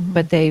 mm-hmm.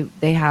 but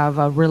they have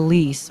a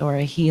release or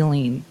a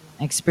healing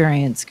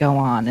experience go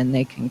on, and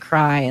they can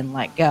cry and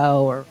let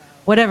go or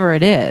whatever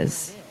it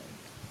is.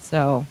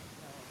 So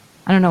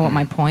I don't know what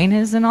my point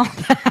is in all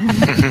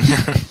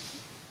that.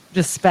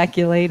 Just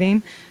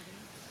speculating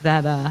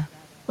that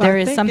there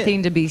is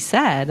something to be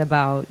said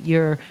about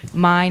your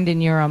mind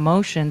and your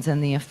emotions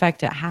and the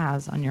effect it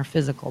has on your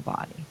physical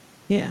body.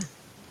 Yeah,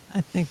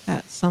 I think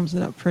that sums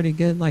it up pretty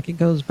good. Like, it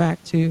goes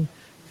back to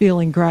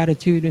feeling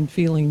gratitude and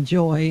feeling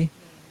joy,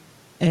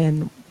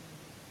 and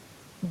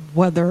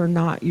whether or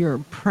not you're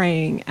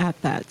praying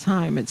at that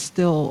time, it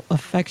still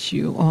affects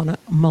you on a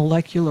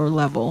molecular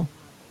level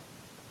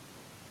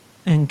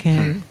and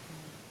can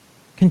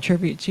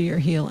contribute to your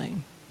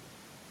healing.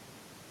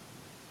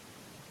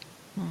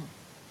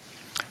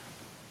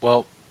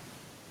 Well,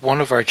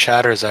 one of our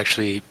chatters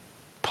actually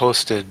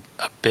posted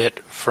a bit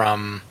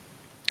from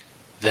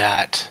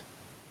that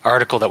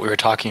article that we were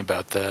talking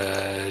about,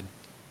 the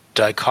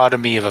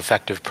dichotomy of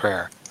effective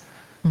prayer.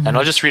 Mm-hmm. And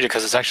I'll just read it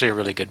because it's actually a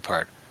really good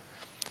part.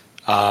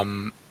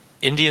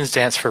 Indians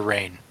dance for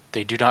rain.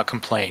 They do not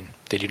complain.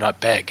 They do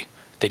not beg.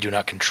 They do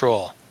not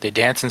control. They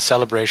dance in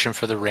celebration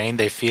for the rain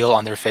they feel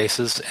on their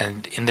faces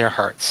and in their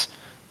hearts.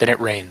 Then it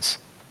rains.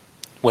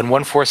 When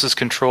one forces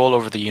control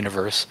over the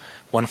universe,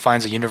 one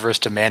finds a universe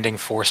demanding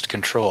forced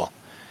control.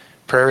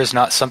 Prayer is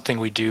not something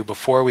we do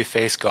before we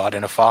face God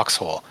in a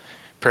foxhole.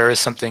 Prayer is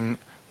something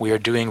we are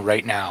doing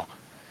right now.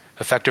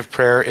 Effective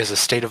prayer is a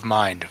state of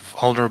mind,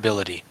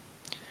 vulnerability.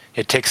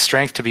 It takes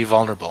strength to be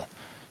vulnerable.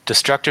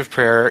 Destructive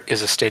prayer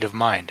is a state of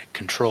mind,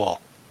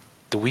 control.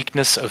 The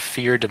weakness of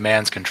fear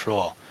demands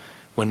control.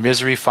 When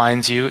misery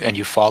finds you and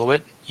you follow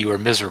it, you are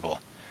miserable.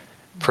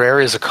 Prayer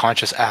is a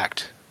conscious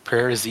act.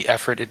 Prayer is the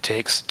effort it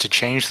takes to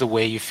change the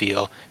way you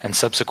feel and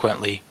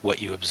subsequently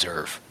what you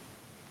observe.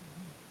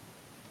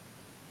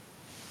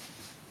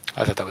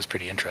 I thought that was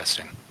pretty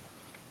interesting.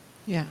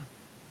 Yeah.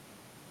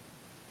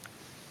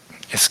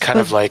 It's kind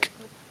of like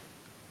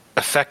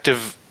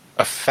effective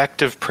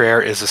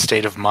prayer is a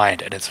state of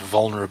mind, and it's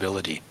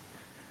vulnerability.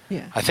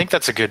 Yeah. I think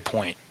that's a good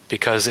point,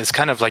 because it's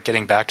kind of like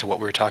getting back to what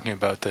we were talking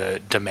about,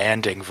 the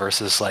demanding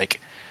versus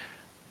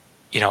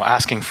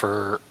asking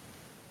for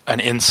an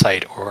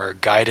insight or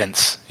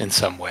guidance in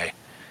some way.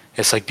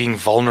 It's like being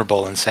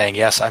vulnerable and saying,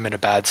 yes, I'm in a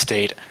bad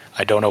state.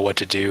 I don't know what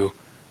to do.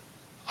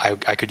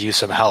 I could use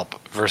some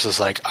help, versus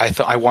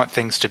I want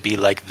things to be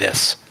like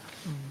this.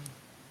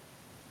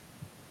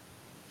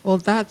 Well,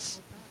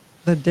 that's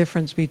the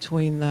difference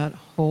between that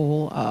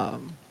whole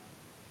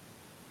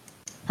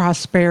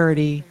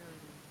prosperity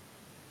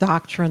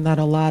doctrine that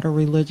a lot of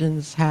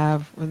religions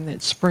have, and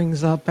it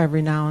springs up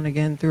every now and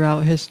again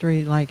throughout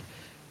history, like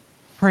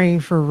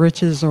praying for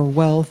riches or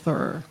wealth,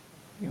 or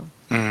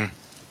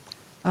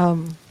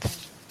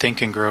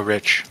Think and Grow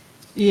Rich.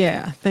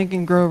 Yeah, Think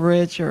and Grow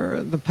Rich,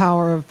 or the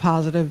power of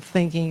positive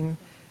thinking.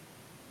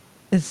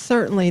 It's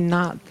certainly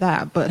not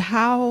that, but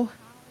how...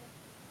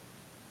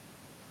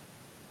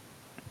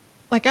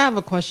 I have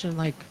a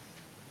question,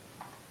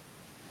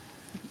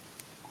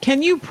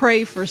 can you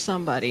pray for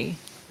somebody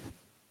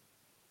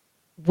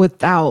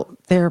without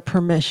their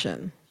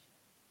permission?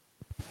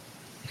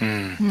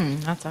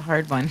 That's a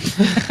hard one.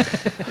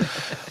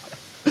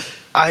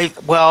 I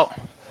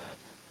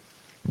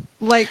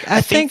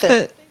think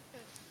that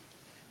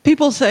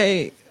people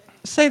say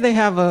they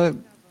have a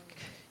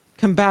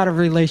combative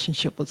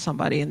relationship with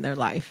somebody in their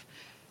life,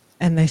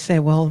 and they say,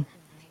 well,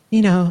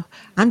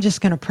 I'm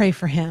just going to pray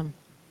for him.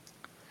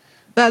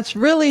 That's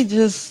really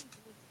just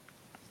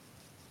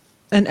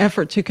an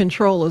effort to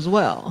control as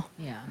well.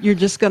 Yeah. You're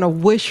just going to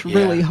wish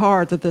really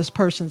hard that this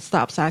person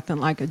stops acting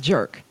like a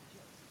jerk.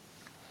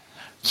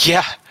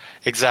 Yeah,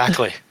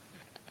 exactly.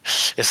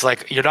 It's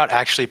like you're not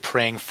actually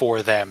praying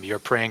for them. You're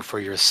praying for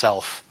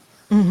yourself,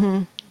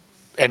 and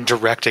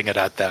directing it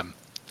at them.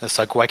 It's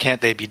like, why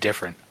can't they be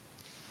different?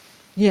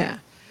 Yeah.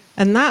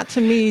 And that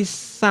to me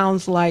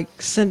sounds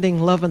like sending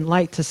love and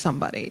light to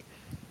somebody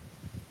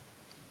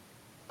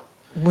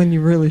when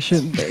you really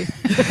shouldn't be.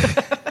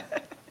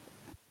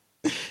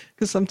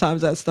 Because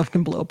sometimes that stuff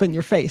can blow up in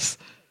your face.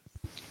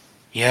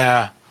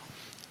 Yeah.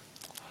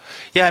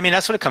 Yeah, I mean,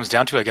 that's what it comes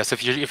down to, I guess.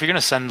 If you're going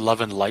to send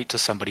love and light to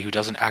somebody who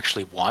doesn't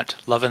actually want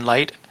love and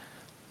light,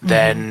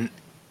 then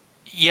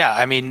yeah,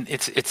 I mean,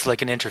 it's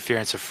like an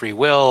interference of free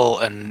will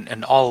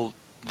and all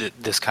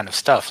this kind of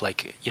stuff.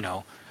 Like, you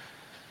know,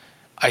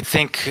 I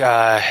think,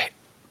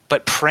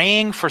 but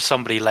praying for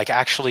somebody, like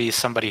actually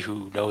somebody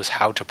who knows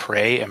how to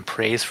pray and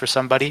prays for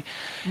somebody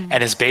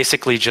and is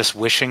basically just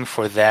wishing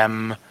for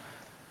them,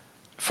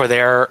 for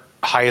their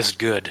highest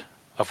good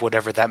of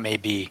whatever that may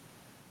be,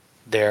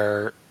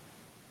 their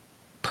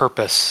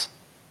purpose.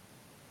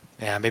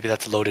 Yeah, maybe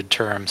that's loaded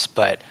terms,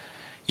 but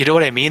you know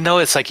what I mean, though?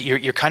 It's like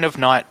you're kind of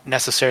not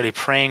necessarily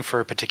praying for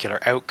a particular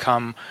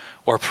outcome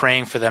or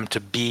praying for them to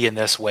be in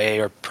this way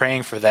or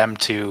praying for them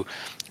to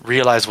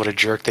realize what a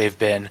jerk they've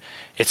been.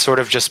 It's sort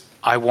of just,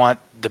 I want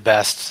the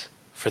best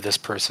for this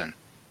person.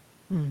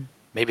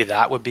 Maybe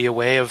that would be a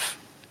way of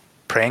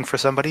praying for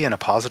somebody in a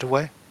positive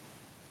way?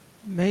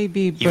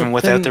 Maybe. But even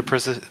without then,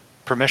 their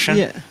permission?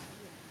 Yeah.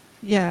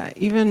 Yeah,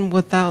 even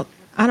without,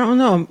 I don't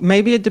know.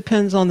 Maybe it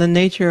depends on the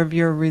nature of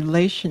your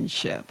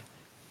relationship.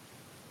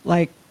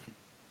 Like,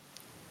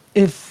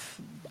 if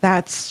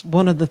that's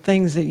one of the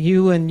things that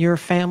you and your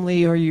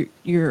family or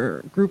your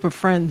group of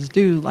friends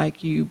do,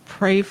 like you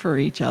pray for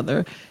each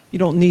other, you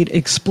don't need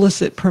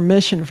explicit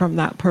permission from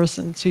that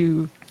person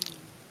to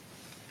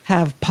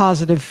have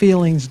positive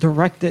feelings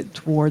directed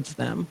towards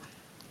them.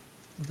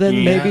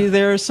 Then maybe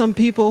there are some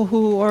people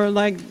who are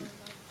like,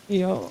 you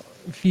know,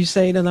 if you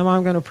say to them,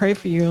 I'm going to pray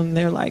for you, and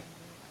they're like,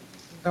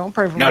 don't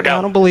pray for me. I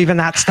don't believe in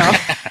that stuff.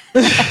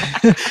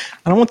 I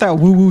don't want that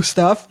woo-woo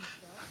stuff.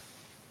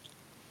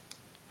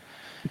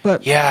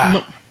 But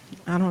yeah,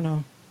 I don't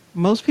know.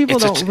 Most people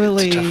don't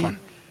really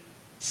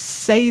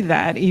say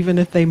that, even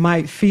if they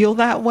might feel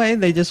that way.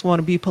 They just want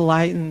to be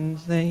polite and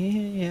say,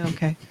 yeah,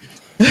 okay.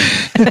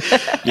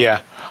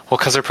 Yeah. Well,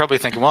 because they're probably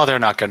thinking, well, they're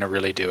not going to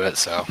really do it,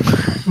 so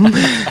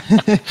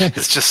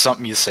it's just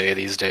something you say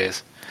these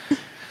days.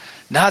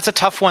 No, it's a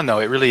tough one, though.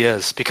 It really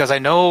is. Because I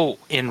know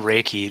in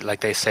Reiki,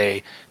 like they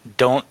say,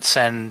 don't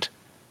send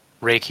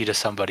Reiki to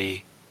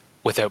somebody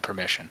without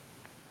permission.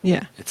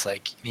 Yeah. It's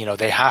like, you know,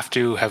 they have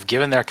to have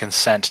given their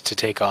consent to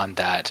take on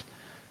that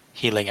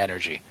healing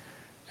energy.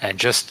 And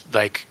just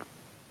like,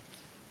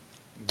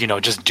 you know,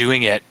 just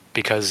doing it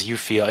because you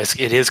feel it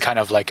is kind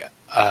of like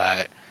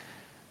an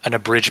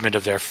abridgment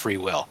of their free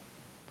will.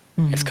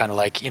 Mm-hmm. It's kind of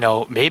like, you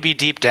know, maybe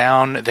deep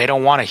down they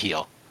don't want to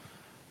heal.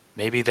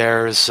 Maybe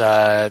there's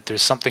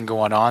something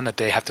going on that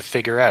they have to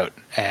figure out,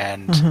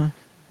 and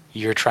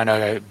you're trying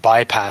to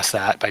bypass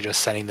that by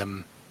just sending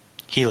them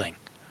healing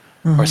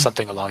or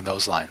something along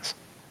those lines.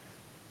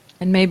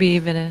 And maybe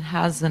even it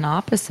has an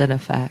opposite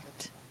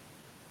effect.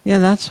 Yeah,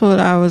 that's what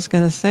I was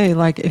going to say.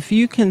 Like, if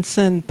you can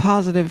send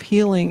positive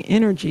healing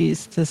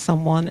energies to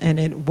someone and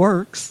it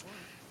works,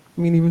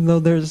 I mean, even though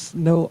there's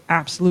no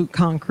absolute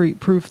concrete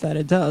proof that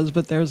it does,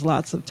 but there's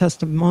lots of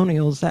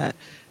testimonials that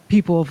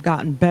people have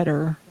gotten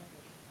better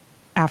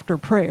after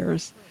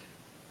prayers.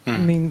 I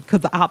mean,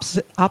 could the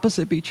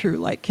opposite be true?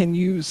 Like, can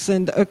you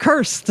send a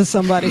curse to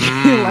somebody?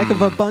 Like,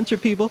 if a bunch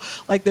of people,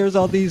 like there's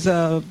all these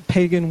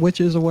pagan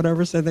witches or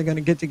whatever, said they're going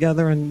to get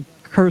together and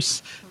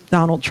curse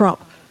Donald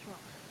Trump.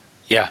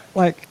 Yeah.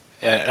 Like,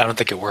 I don't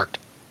think it worked.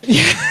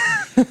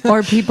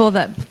 Or people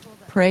that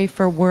pray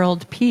for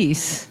world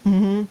peace.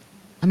 Mm-hmm.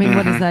 I mean,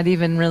 what does that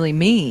even really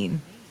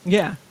mean?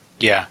 Yeah.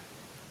 Yeah.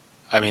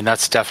 I mean,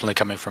 that's definitely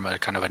coming from a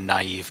kind of a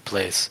naive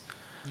place.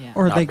 Yeah.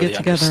 Or Not they really get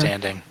together.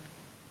 Understanding.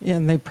 Yeah,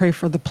 and they pray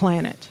for the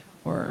planet.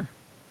 Or.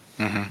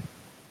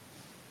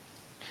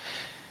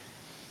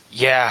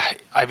 Yeah,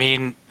 I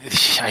mean,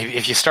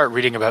 if you start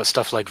reading about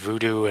stuff like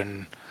voodoo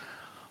and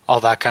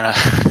all that kind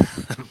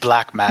of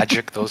black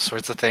magic, those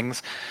sorts of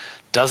things,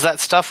 does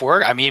that stuff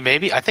work? I mean,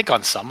 maybe. I think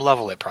on some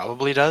level it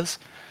probably does.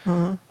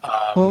 Well,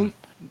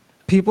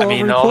 people. I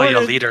mean, all the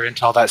elite are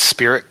into all that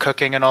spirit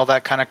cooking and all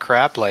that kind of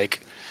crap.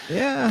 Like,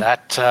 yeah,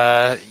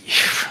 that.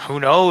 Who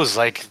knows?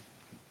 Like,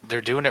 they're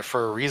doing it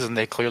for a reason.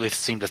 They clearly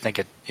seem to think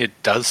it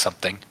does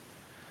something.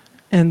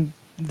 And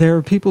there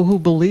are people who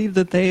believe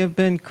that they have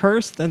been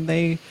cursed and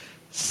they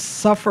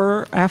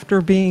suffer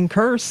after being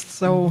cursed.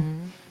 So,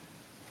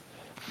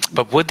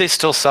 but would they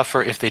still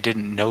suffer if they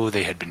didn't know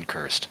they had been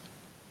cursed?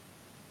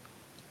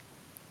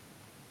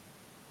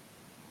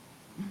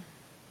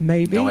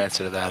 Maybe. No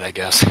answer to that, I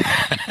guess.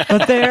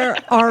 But there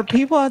are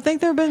people, I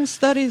think there have been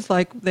studies,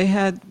 like they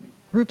had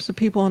groups of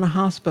people in a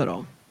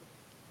hospital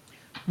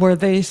where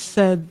they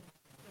said,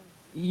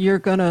 you're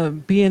going to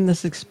be in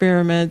this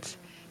experiment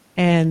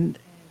and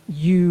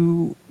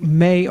you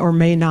may or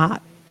may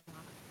not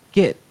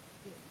get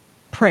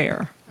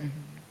prayer.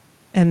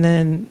 And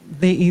then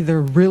they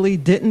either really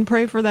didn't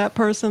pray for that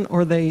person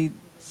or they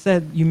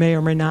said you may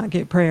or may not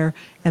get prayer,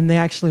 and they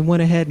actually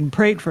went ahead and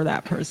prayed for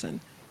that person.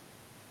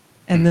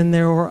 And then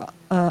there were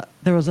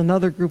there was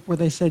another group where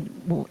they said,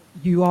 well,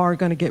 you are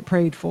going to get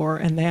prayed for,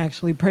 and they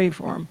actually prayed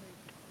for them.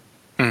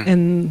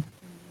 And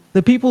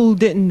the people who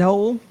didn't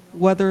know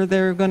whether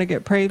they're going to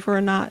get prayed for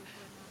or not,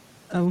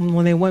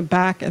 when they went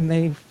back and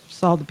they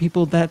saw the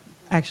people that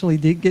actually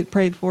did get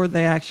prayed for,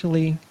 they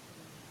actually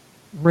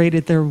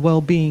rated their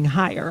well-being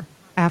higher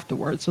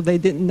afterwards. So they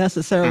didn't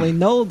necessarily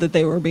know that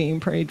they were being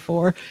prayed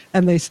for,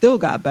 and they still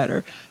got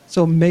better.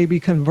 So maybe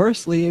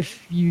conversely,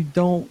 if you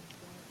don't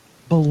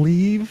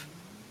believe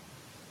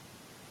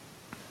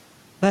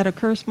that a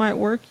curse might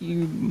work,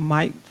 you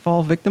might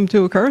fall victim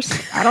to a curse.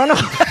 I don't know.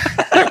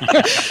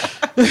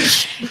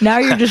 Now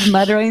you're just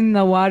muttering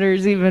the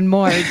waters even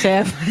more,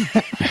 Tiff.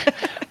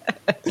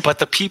 But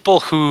the people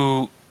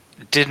who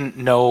didn't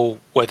know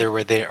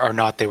whether they or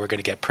not they were going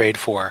to get prayed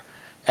for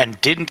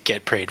and didn't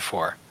get prayed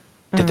for,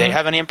 did they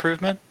have any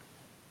improvement?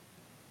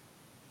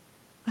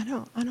 I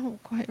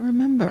don't quite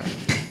remember.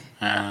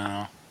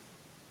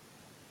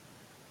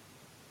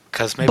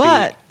 Because maybe.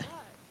 But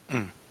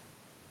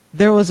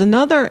there was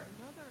another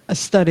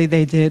study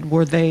they did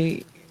where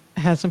they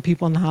had some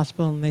people in the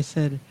hospital and they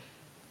said,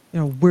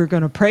 we're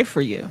going to pray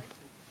for you.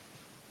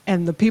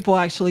 And the people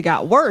actually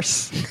got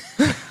worse.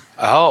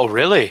 Oh,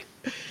 really?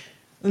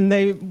 And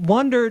they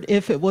wondered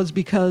if it was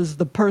because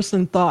the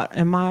person thought,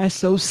 am I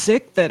so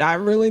sick that I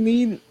really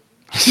need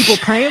people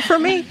praying for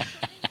me?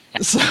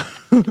 So,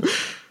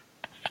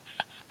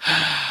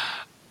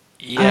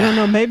 Yeah. I don't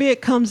know. Maybe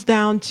it comes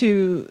down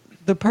to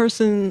the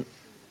person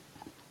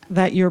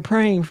that you're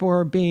praying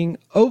for being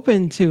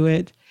open to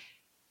it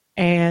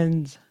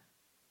and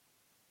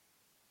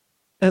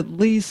at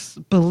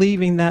least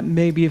believing that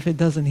maybe if it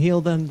doesn't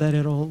heal them, that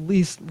it'll at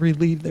least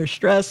relieve their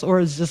stress, or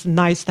it's just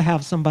nice to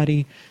have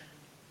somebody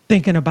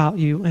thinking about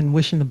you and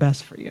wishing the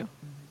best for you.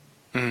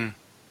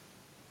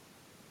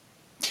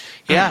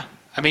 Yeah.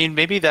 I mean,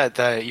 maybe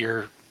that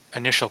your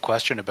initial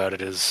question about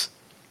it is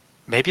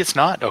maybe it's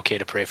not okay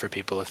to pray for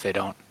people if they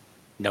don't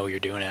know you're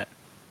doing it.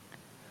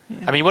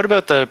 Yeah. I mean, what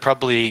about the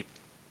probably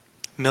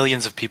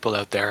millions of people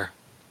out there,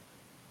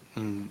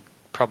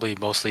 probably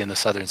mostly in the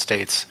southern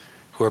states,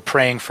 who are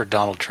praying for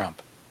Donald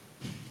Trump?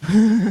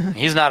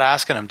 He's not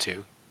asking them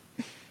to.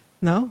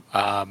 No.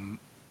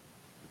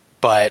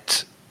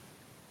 But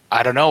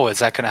I don't know, is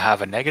that going to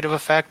have a negative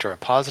effect or a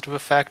positive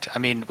effect? I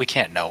mean, we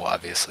can't know,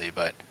 obviously,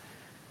 but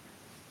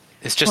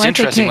it's just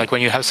interesting, like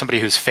when you have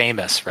somebody who's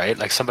famous, right?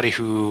 Like somebody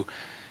who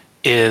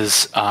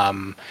is,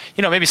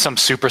 maybe some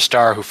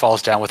superstar who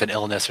falls down with an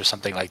illness or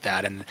something like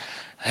that, and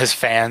his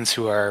fans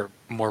who are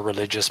more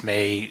religious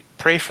may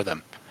pray for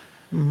them.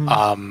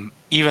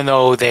 Even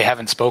though they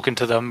haven't spoken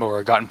to them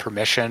or gotten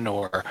permission,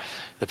 or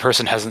the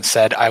person hasn't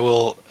said, I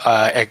will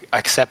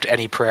accept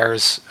any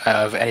prayers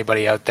of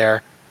anybody out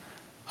there.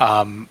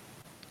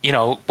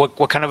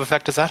 What kind of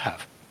effect does that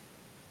have?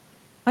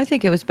 I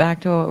think it was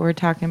back to what we were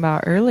talking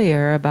about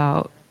earlier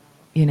about,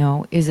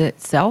 is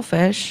it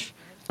selfish?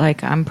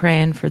 Like, I'm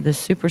praying for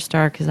this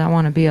superstar because I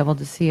want to be able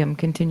to see him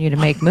continue to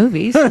make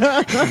movies. You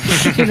know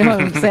what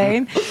I'm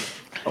saying?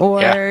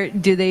 Or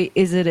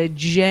is it a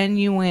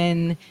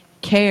genuine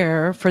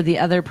care for the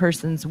other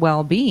person's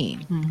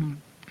well-being?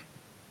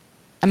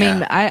 I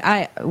mean,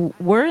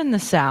 we're in the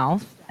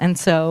South, and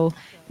so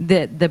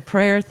the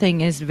prayer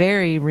thing is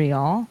very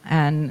real.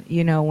 And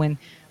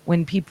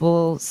when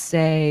people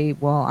say,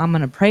 well, I'm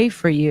going to pray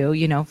for you,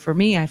 for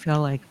me, I feel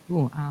like,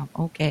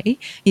 okay,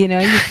 you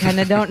kind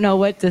of don't know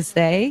what to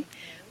say.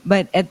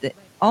 But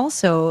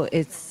also,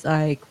 it's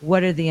like,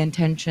 what are the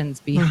intentions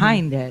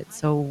behind it?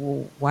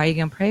 So why are you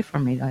going to pray for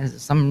me? Is there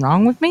something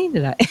wrong with me?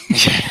 Did I?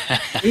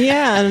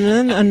 Yeah, and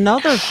then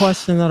another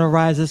question that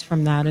arises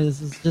from that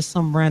is just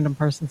some random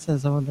person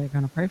says, oh, they're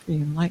going to pray for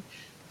you. I'm like,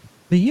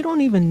 but you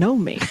don't even know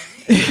me.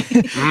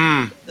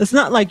 It's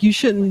not like you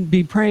shouldn't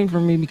be praying for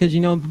me because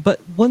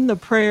but wouldn't the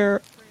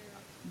prayer,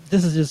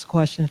 this is just a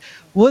question,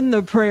 wouldn't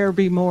the prayer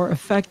be more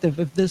effective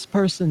if this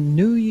person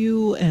knew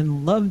you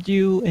and loved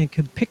you and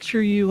could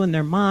picture you in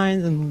their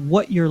minds and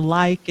what you're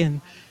like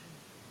and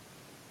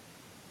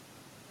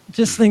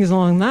just things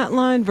along that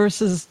line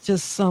versus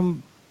just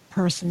some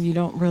person you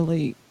don't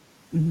really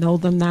know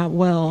them that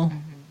well?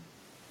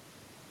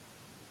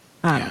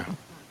 I don't know.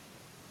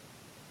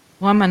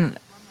 Well, I'm going to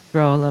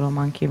throw a little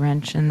monkey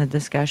wrench in the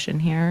discussion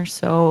here.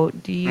 So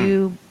do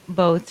you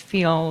both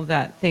feel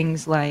that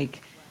things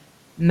like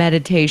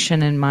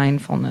meditation and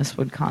mindfulness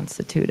would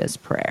constitute as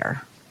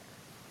prayer?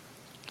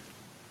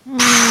 Should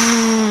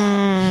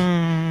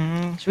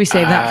we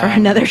save that for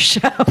another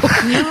show?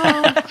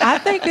 No, I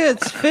think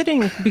it's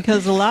fitting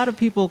because a lot of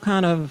people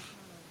kind of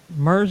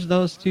merge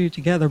those two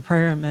together,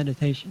 prayer and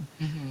meditation.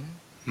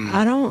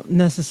 I don't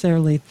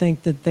necessarily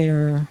think that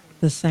they're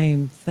the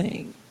same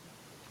thing.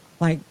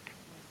 Like,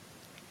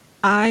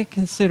 I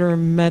consider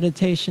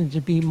meditation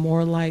to be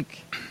more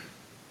like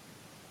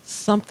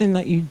something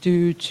that you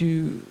do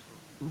to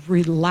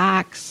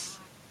relax,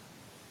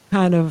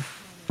 kind of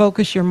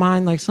focus your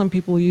mind. Like some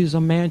people use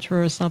a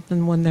mantra or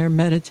something when they're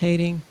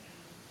meditating.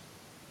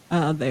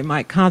 They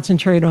might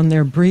concentrate on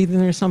their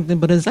breathing or something,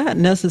 but is that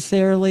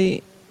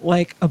necessarily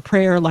like a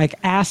prayer, like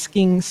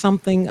asking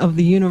something of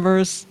the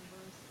universe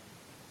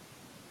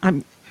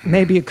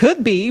maybe it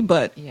could be,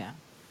 but Yeah.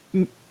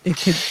 it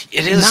could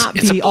It is. not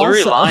It's be a blurry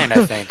also. line,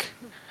 I think.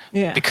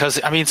 Yeah. Because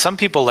I mean, some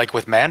people like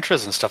with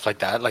mantras and stuff like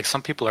that. Like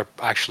some people are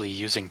actually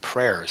using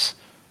prayers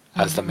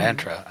as the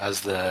mantra,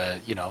 as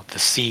the the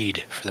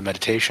seed for the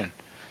meditation.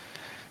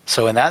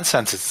 So in that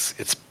sense,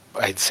 it's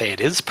I'd say it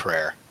is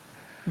prayer.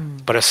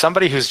 But if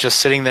somebody who's just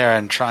sitting there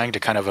and trying to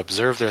kind of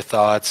observe their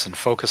thoughts and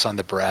focus on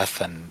the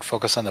breath and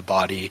focus on the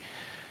body,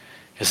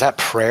 is that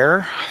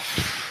prayer?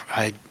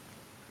 I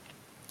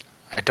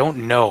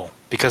don't know,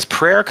 because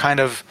prayer kind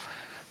of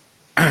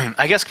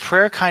I guess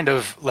prayer kind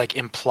of like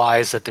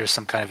implies that there's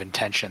some kind of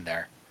intention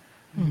there.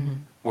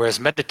 Whereas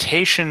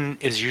meditation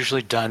is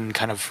usually done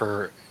kind of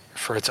for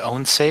its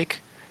own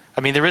sake.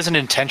 I mean, there is an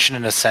intention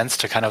in a sense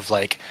to kind of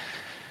like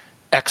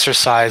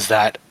exercise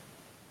that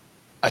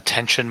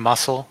attention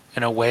muscle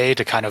in a way,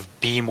 to kind of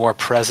be more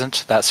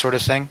present, that sort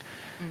of thing.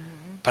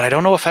 But I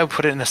don't know if I would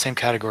put it in the same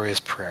category as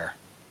prayer.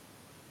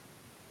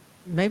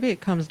 Maybe it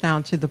comes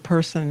down to the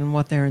person and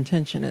what their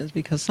intention is,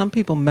 because some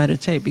people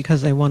meditate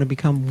because they want to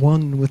become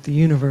one with the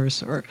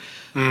universe or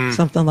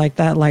something like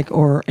that,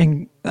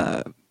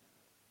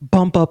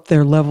 bump up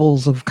their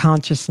levels of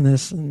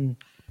consciousness. And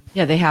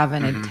Yeah, they have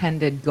an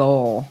intended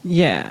goal.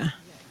 yeah,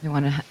 They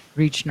want to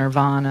reach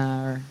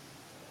nirvana or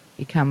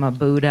become a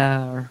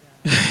Buddha or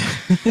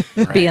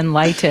be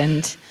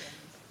enlightened.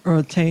 or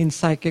attain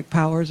psychic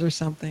powers or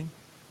something.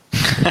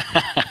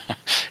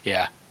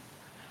 Yeah.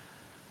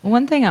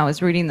 One thing I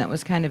was reading that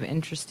was kind of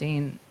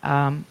interesting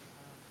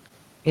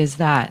is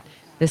that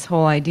this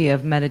whole idea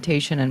of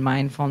meditation and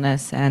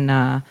mindfulness,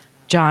 and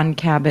John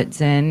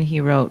Kabat-Zinn,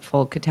 he wrote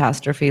Full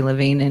Catastrophe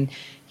Living, and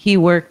he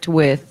worked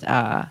with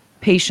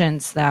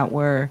patients that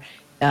were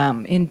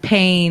in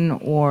pain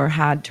or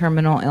had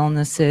terminal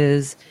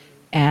illnesses,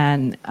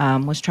 and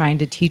was trying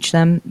to teach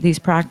them these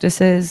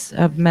practices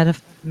of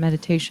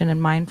meditation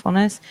and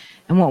mindfulness.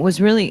 And what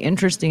was really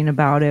interesting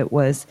about it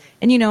was,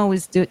 and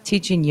was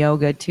teaching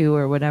yoga too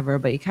or whatever,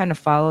 but he kind of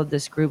followed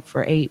this group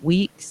for 8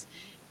 weeks,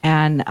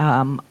 and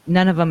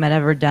none of them had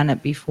ever done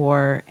it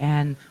before.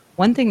 And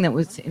one thing that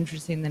was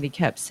interesting that he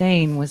kept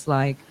saying was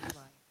like,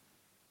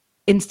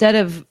 instead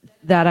of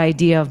that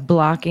idea of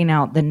blocking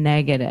out the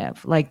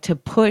negative, like to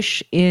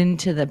push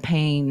into the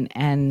pain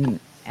and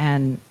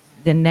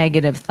the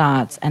negative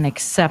thoughts and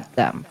accept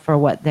them for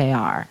what they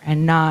are,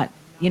 and not,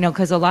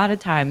 because a lot of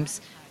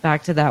times,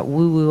 back to that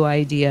woo-woo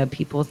idea,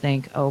 people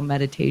think, oh,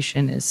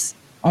 meditation is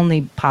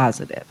only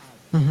positive.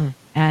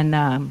 And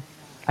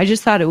I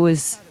just thought it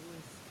was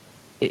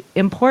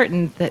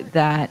important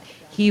that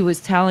he was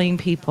telling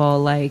people,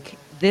 like,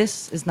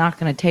 this is not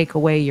going to take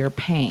away your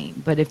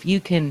pain, but if you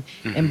can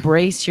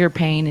embrace your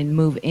pain and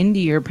move into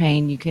your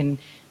pain, you can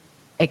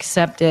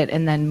accept it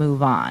and then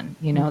move on.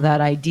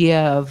 That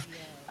idea of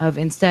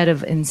instead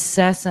of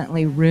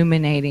incessantly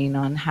ruminating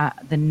on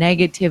the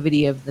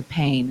negativity of the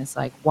pain, it's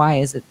like, why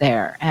is it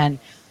there? And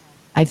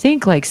I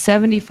think like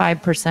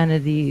 75%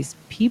 of these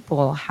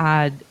people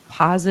had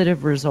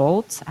positive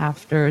results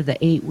after the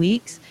 8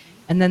 weeks.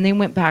 And then they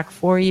went back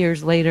 4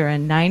 years later,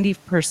 and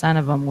 90%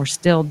 of them were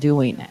still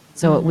doing it.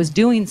 So it was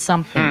doing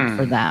something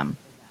for them.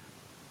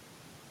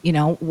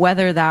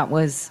 Whether that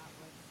was,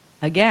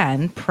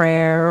 again,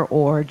 prayer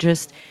or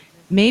just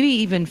maybe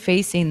even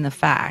facing the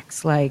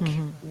facts, like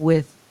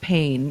with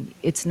pain,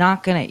 it's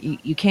not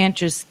you can't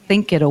just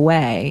think it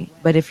away,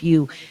 but if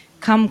you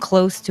come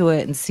close to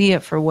it and see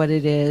it for what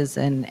it is,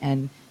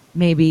 and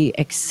maybe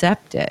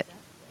accept it,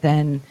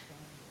 then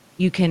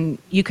you can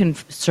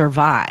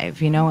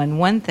survive, And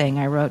one thing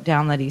I wrote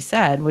down that he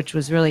said, which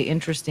was really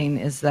interesting,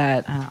 is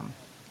that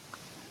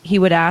he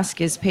would ask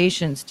his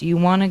patients, do you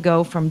want to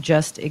go from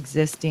just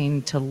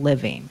existing to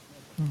living?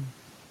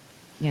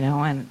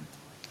 And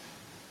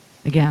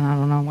again, I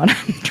don't know what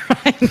I'm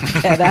trying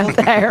to get at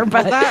there,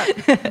 but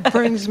that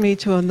brings me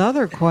to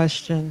another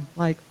question.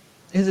 Like,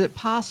 is it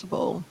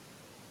possible?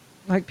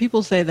 Like,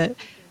 people say that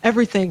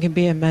everything can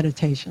be a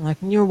meditation.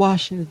 Like when you're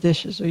washing the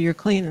dishes or you're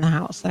cleaning the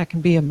house, that can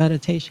be a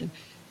meditation.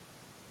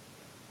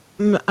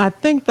 I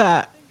think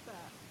that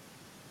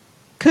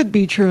could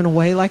be true in a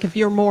way. Like if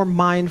you're more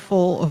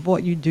mindful of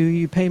what you do,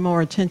 you pay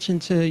more attention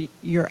to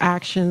your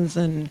actions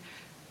and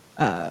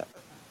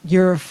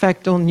your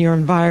effect on your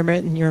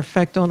environment and your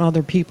effect on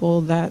other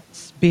people,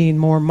 that's being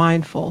more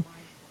mindful.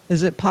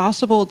 Is it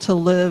possible to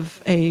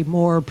live a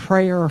more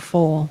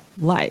prayerful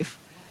life?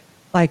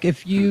 Like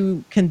if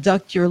you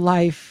conduct your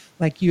life,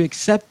 like you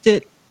accept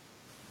it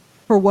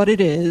for what it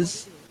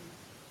is,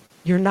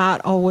 you're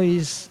not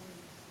always,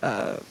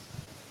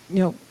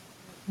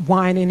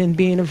 whining and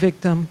being a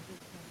victim.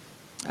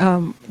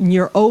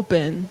 You're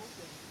open,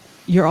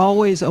 you're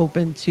always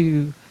open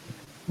to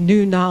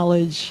new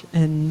knowledge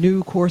and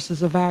new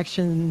courses of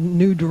action,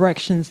 new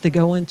directions to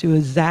go into.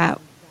 Is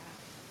that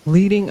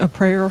leading a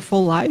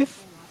prayerful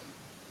life?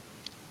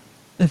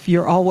 If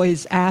you're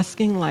always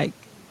asking, like,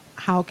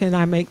 how can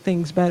I make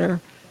things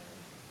better?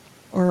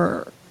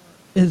 Or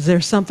is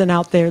there something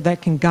out there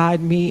that can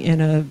guide me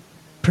in a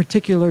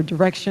particular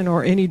direction,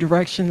 or any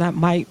direction that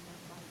might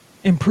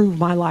improve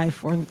my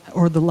life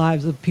or the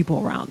lives of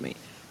people around me?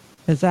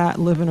 Is that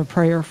living a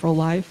prayerful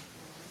life?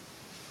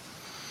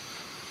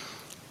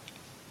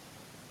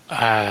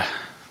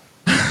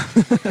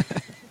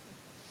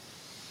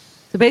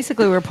 So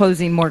basically, we're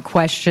posing more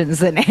questions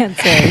than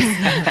answers.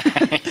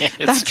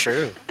 It's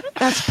true.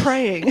 That's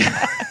praying.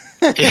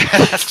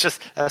 Yeah,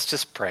 that's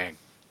just praying.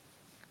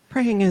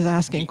 Praying is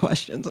asking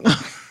questions.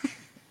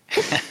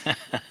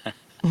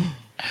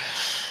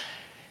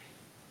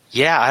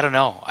 Yeah, I don't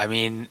know. I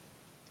mean,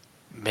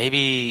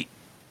 maybe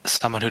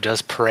someone who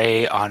does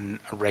pray on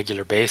a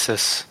regular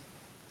basis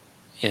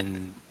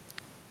in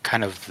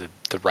kind of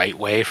the right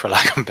way, for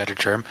lack of a better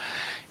term,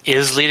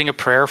 is leading a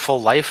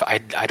prayerful life.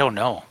 I don't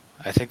know.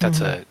 I think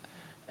that's I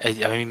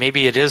mean,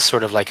 maybe it is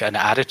sort of like an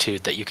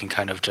attitude that you can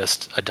kind of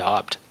just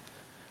adopt,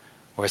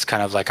 where it's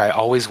kind of like, I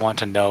always want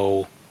to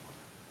know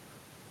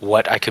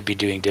what I could be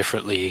doing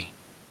differently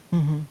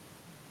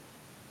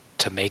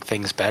to make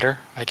things better,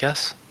 I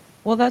guess.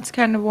 Well, that's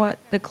kind of what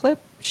the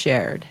clip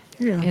shared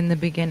Yeah. in the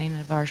beginning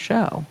of our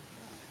show.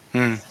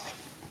 Hmm.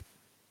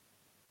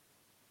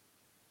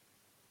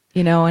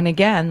 You know, and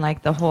again,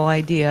 like the whole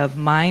idea of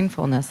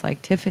mindfulness,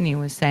 like Tiffany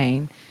was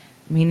saying,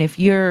 I mean, if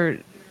you're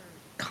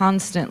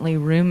constantly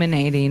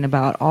ruminating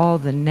about all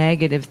the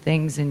negative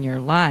things in your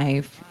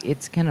life,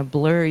 it's going to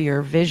blur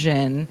your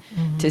vision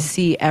to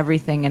see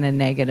everything in a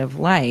negative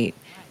light.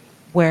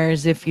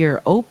 Whereas if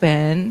you're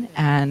open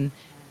and,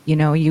 you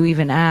know, you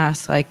even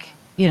ask, like,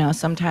 you know,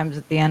 sometimes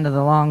at the end of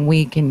the long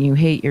week and you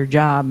hate your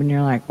job and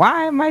you're like,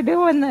 why am I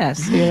doing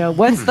this? You know,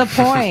 what's the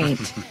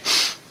point?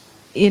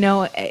 You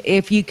know,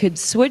 if you could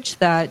switch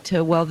that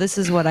to, well, this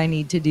is what I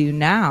need to do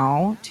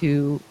now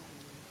to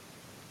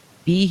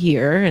be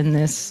here in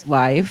this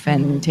life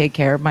and take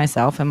care of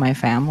myself and my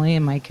family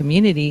and my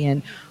community,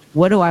 and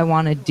what do I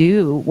want to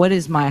do? What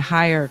is my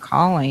higher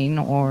calling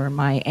or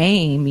my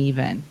aim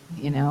even,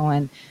 you know,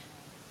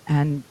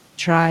 and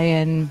try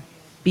and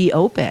be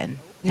open.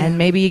 And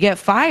maybe you get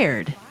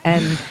fired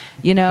and,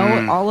 you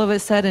know, all of a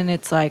sudden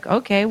it's like,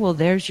 okay, well,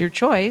 there's your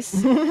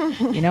choice,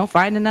 you know,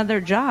 find another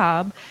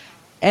job.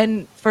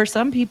 And for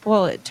some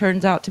people, it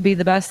turns out to be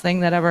the best thing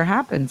that ever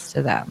happens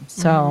to them.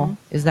 So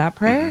is that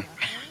prayer?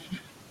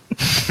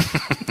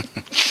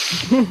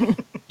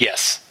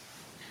 Yes.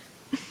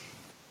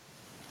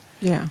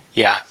 Yeah.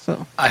 Yeah.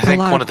 So I a think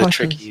lot one of of the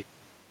questions. tricky,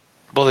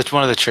 well, it's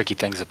one of the tricky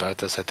things about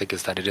this, I think,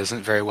 is that it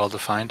isn't very well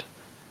defined.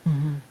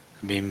 I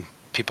mean,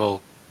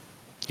 people,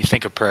 you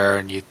think of prayer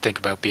and you think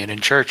about being in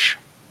church,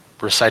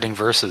 reciting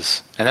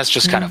verses, and that's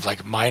just kind of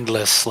like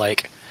mindless,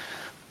 like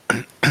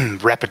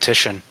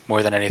repetition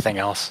more than anything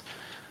else.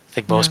 I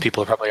think most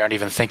people probably aren't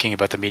even thinking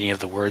about the meaning of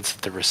the words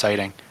that they're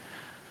reciting.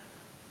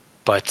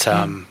 But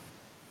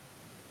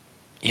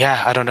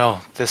yeah, I don't know.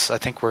 I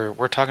think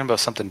we're talking about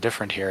something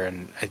different here,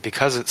 and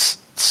because it's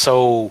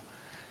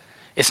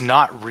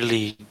not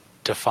really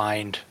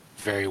defined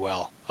very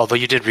well. Although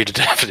you did read a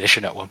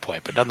definition at one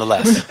point, but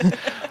nonetheless,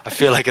 I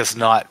feel like it's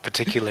not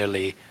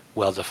particularly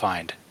well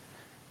defined.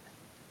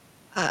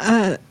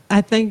 I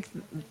think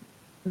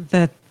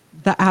that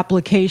the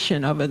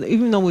application of it,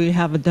 even though we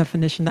have a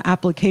definition, the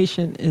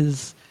application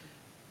is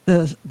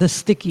the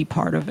sticky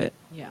part of it.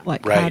 Yeah.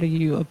 Like, Right. how do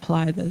you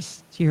apply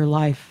this to your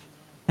life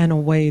in a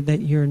way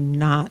that you're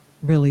not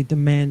really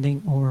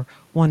demanding or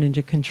wanting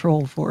to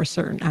control for a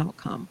certain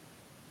outcome?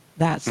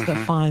 That's the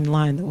fine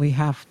line that we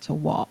have to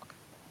walk.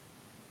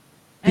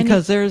 And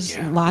Because there's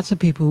Yeah. lots of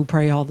people who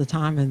pray all the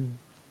time and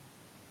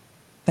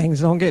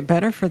things don't get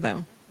better for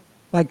them.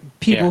 Like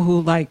people Yeah.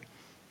 who like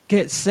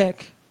get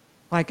sick.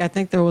 Like I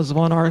think there was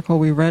one article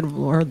we read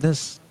where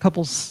this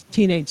couple's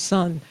teenage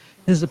son,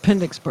 his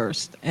appendix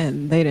burst,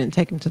 and they didn't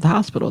take him to the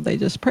hospital. They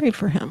just prayed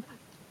for him.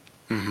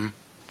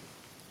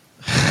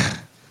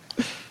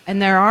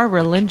 And there are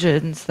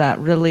religions that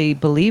really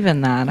believe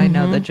in that. I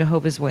know that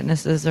Jehovah's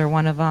Witnesses are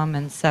one of them,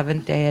 and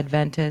Seventh-day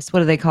Adventists. What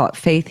do they call it?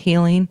 Faith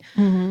healing.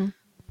 And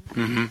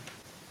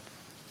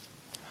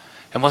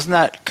wasn't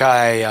that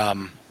guy,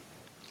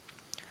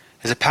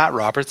 is it Pat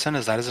Robertson?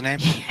 Is that his name?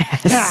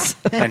 Yes.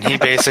 And he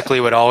basically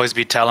would always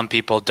be telling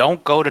people,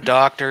 don't go to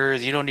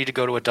doctors. You don't need to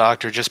go to a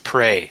doctor. Just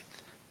pray.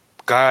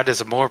 God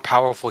is a more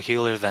powerful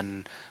healer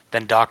than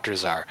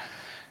doctors are.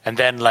 And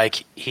then,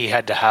 like, he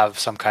had to have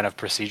some kind of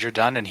procedure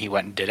done, and he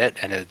went and did it.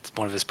 And it's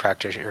one of his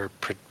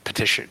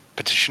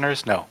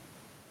petitioners? No.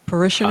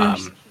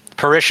 Parishioners?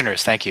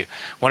 Parishioners, thank you.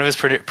 One of his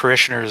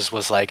parishioners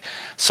was like,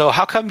 so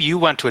how come you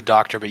went to a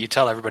doctor, but you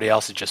tell everybody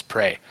else to just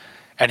pray?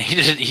 And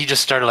he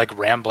just started like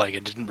rambling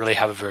and didn't really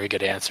have a very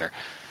good answer.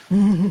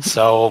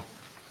 So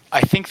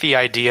I think the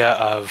idea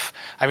of,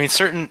 I mean,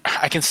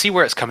 I can see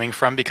where it's coming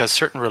from, because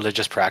certain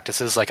religious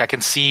practices, like I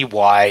can see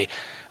why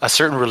a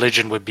certain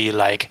religion would be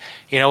like,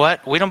 you know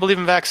what, we don't believe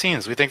in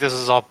vaccines. We think this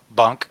is all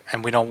bunk,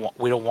 and we don't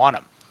want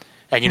them.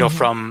 And, you know,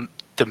 from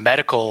the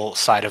medical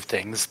side of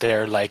things,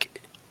 they're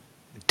like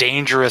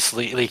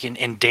dangerously, like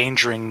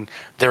endangering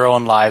their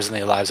own lives and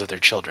the lives of their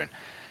children.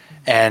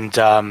 And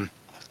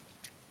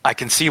I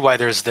can see why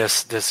there's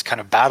this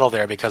kind of battle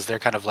there, because they're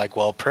kind of like,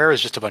 well, prayer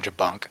is just a bunch of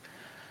bunk.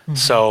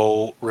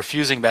 So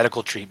refusing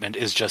medical treatment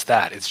is just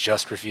that. It's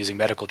just refusing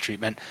medical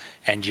treatment,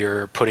 and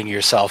you're putting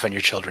yourself and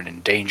your children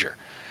in danger.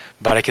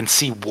 But I can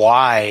see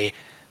why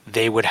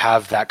they would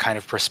have that kind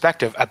of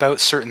perspective about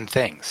certain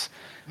things.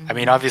 I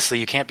mean, obviously,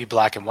 you can't be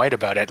black and white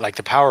about it. Like,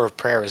 the power of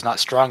prayer is not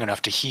strong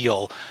enough to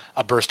heal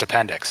a burst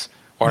appendix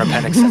or an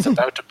appendix that's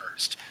about to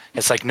burst.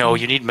 It's like, no,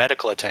 you need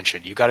medical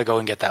attention. You got to go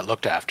and get that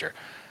looked after.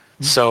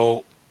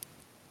 So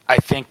I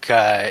think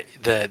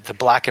the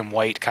black and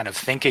white kind of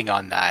thinking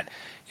on that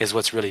is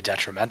what's really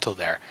detrimental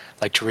there.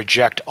 Like, to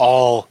reject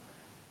all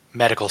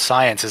medical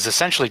science is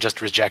essentially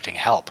just rejecting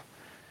help.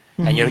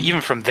 And, you know, even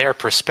from their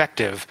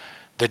perspective,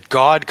 that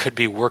God could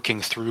be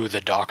working through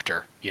the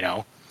doctor, you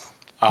know?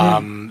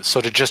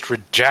 So to just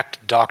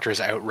reject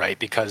doctors outright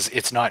because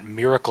it's not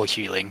miracle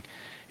healing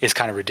is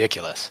kind of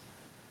ridiculous.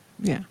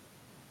 Yeah.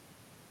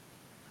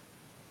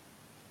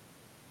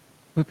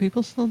 But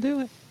people still do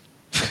it.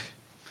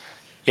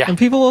 Yeah. And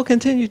people will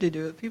continue to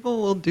do it.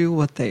 People will do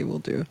what they will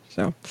do.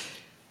 So,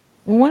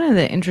 One of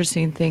the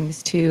interesting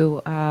things,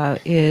 too,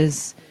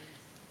 is,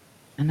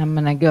 and I'm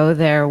going to go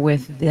there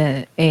with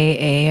the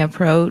AA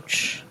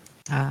approach,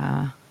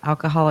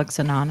 Alcoholics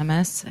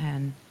Anonymous.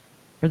 And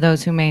for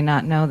those who may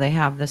not know, they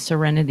have the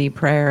Serenity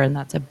Prayer, and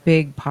that's a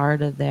big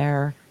part of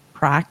their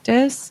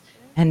practice.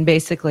 And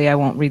basically, I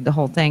won't read the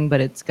whole thing,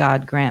 but it's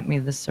God grant me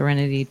the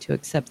serenity to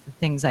accept the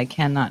things I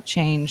cannot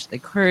change, the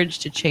courage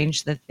to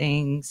change the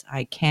things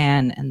I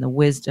can, and the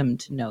wisdom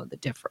to know the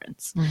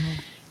difference.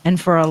 And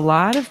for a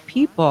lot of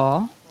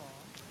people,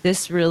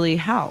 this really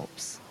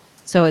helps.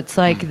 So it's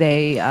like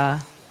they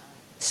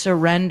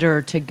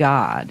surrender to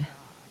God.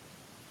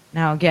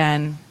 Now,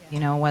 again, you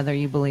know, whether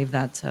you believe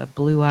that's a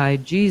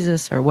blue-eyed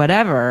Jesus or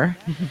whatever,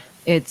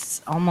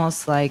 it's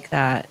almost like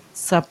that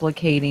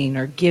supplicating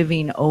or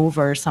giving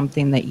over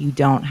something that you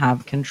don't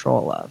have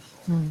control of.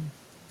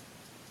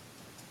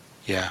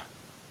 Yeah.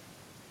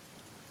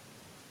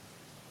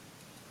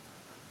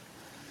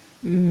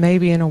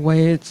 maybe in a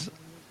way it's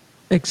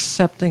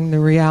accepting the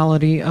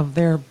reality of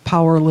their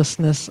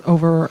powerlessness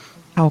over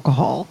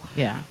alcohol.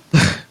 Yeah.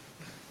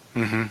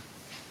 Mm-hmm.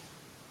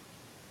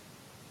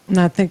 And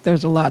I think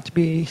there's a lot to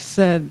be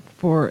said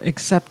for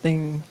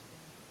accepting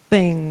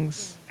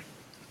things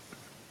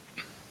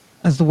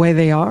as the way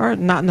they are.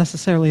 Not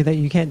necessarily that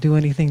you can't do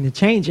anything to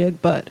change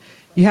it, but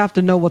you have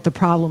to know what the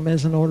problem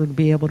is in order to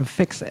be able to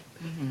fix it.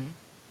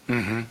 Mm-hmm.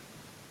 Mm-hmm.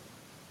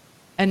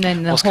 And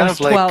then the Well, it's whole kind of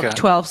like,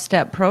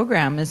 12-step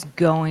program is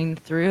going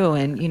through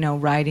and, you know,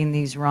 righting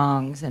these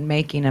wrongs and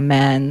making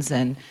amends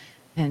and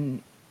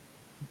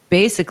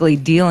basically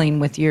dealing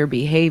with your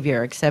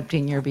behavior,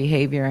 accepting your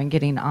behavior and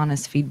getting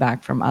honest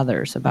feedback from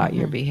others about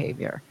your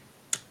behavior.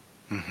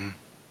 Mm-hmm.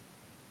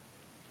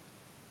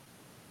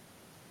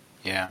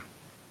 Yeah.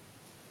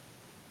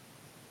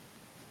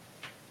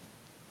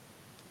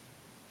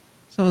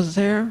 So is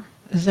there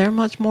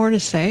much more to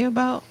say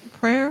about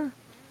prayer?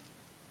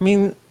 I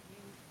mean,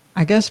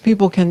 I guess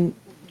people can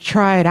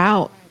try it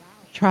out,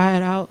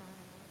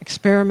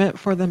 experiment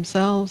for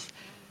themselves.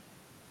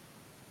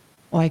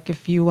 Like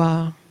if you,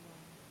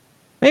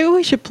 maybe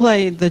we should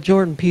play the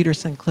Jordan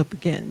Peterson clip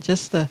again,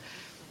 just to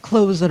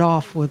close it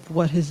off with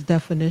what his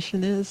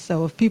definition is.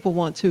 So if people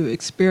want to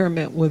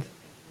experiment with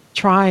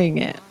trying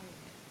it.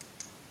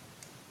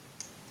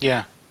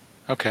 Yeah.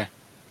 Okay.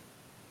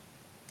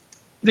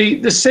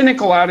 The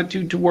cynical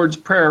attitude towards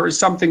prayer is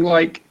something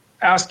like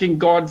asking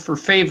God for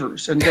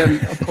favors. And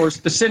then, of course,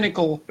 the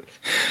cynical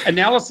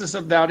analysis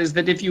of that is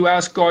that if you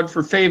ask God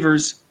for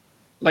favors,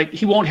 like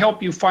he won't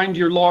help you find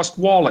your lost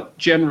wallet,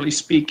 generally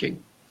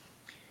speaking.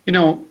 You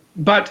know,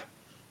 but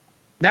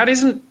that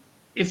isn't,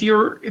 if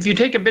you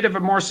take a bit of a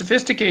more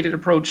sophisticated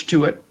approach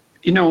to it,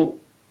 you know,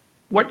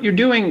 what you're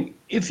doing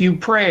if you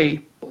pray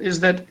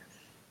is that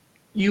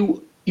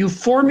you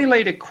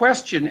formulate a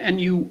question and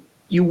you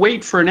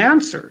wait for an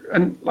answer.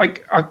 And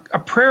like a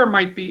prayer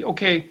might be,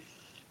 okay,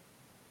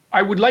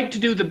 I would like to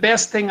do the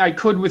best thing I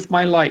could with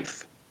my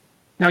life.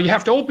 Now you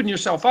have to open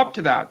yourself up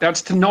to that.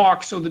 That's to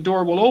knock so the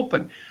door will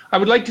open. I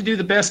would like to do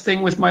the best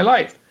thing with my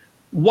life.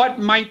 What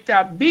might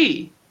that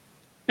be?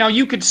 Now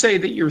you could say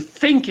that you're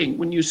thinking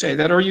when you say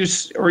that, or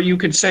you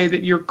could say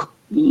that you're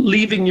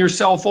leaving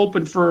yourself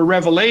open for a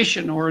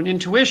revelation or an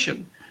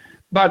intuition.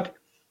 But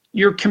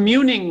you're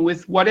communing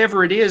with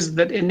whatever it is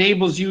that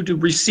enables you to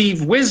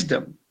receive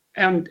wisdom.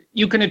 And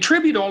you can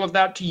attribute all of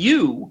that to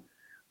you,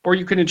 or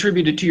you can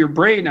attribute it to your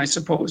brain, I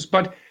suppose.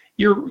 But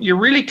you're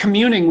really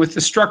communing with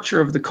the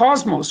structure of the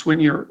cosmos when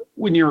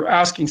you're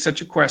asking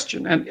such a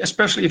question, and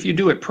especially if you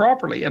do it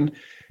properly. And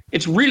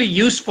it's really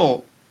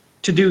useful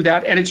to do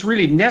that, and it's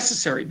really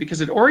necessary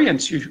because it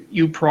orients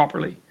you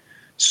properly.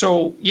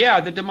 So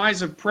yeah, the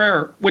demise of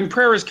prayer, when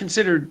prayer is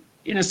considered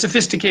in a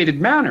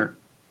sophisticated manner,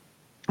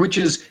 which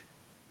is,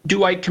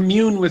 do I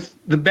commune with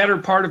the better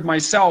part of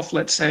myself,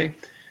 let's say,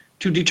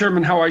 to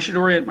determine how I should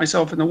orient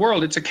myself in the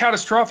world, it's a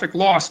catastrophic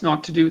loss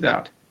not to do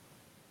that.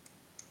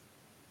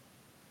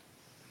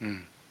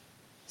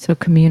 So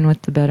commune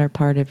with the better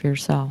part of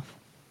yourself.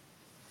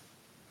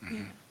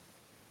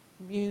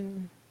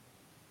 Commune.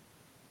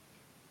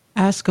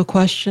 Ask a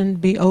question,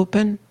 be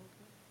open,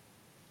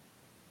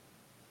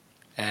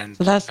 And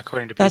So that's-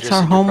 according to that's our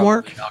Peterson, you're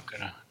homework? probably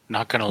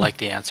not gonna like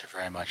the answer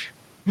very much.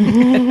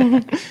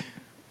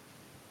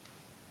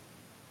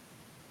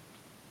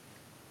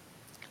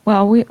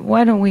 Well,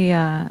 why don't we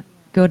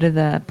go to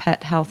the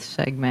pet health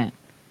segment?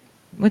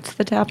 What's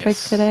the topic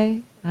Yes.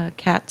 today?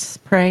 Cats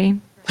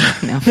praying?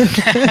 No.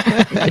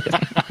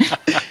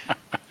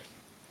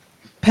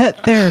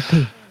 Pet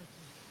therapy.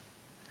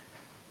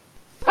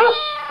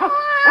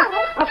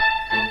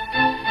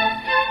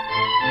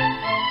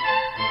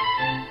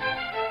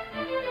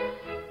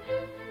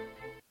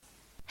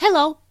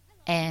 Hello,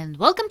 and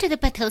welcome to the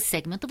Pet Health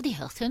segment of the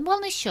Health and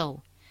Wellness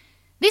Show.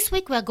 This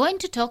week we are going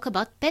to talk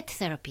about pet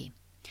therapy,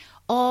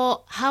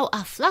 or how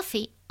our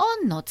fluffy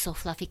or not so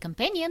fluffy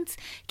companions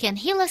can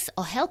heal us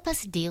or help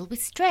us deal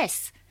with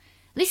stress.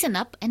 Listen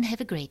up and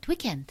have a great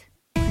weekend.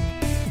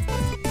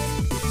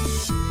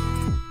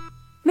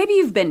 Maybe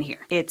you've been here.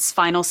 It's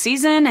final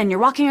season and you're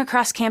walking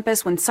across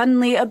campus when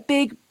suddenly a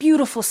big,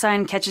 beautiful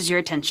sign catches your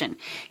attention.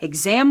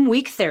 Exam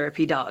Week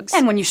Therapy Dogs.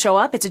 And when you show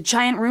up, it's a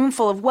giant room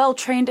full of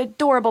well-trained,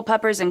 adorable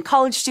puppers and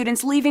college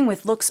students leaving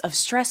with looks of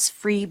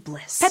stress-free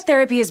bliss. Pet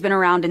therapy has been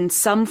around in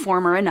some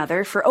form or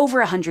another for over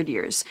 100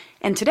 years.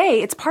 And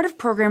today, it's part of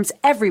programs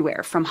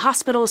everywhere, from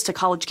hospitals to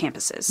college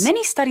campuses.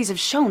 Many studies have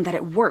shown that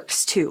it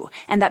works, too,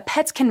 and that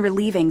pets can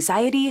relieve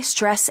anxiety,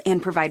 stress,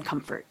 and provide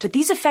comfort. But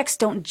these effects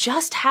don't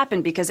just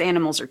happen because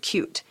animals are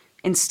cute.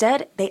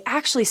 Instead, they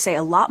actually say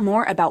a lot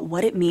more about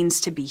what it means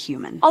to be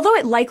human. Although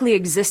it likely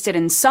existed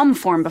in some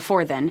form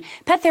before then,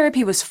 pet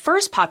therapy was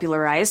first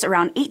popularized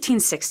around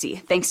 1860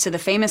 thanks to the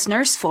famous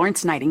nurse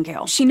Florence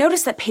Nightingale. She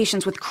noticed that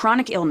patients with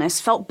chronic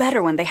illness felt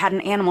better when they had an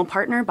animal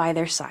partner by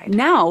their side.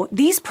 Now,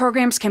 these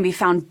programs can be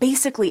found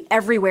basically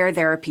everywhere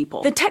there are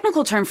people. The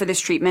technical term for this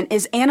treatment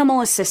is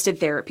animal-assisted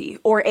therapy,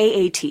 or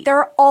AAT. There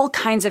are all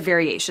kinds of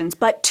variations,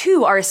 but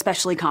two are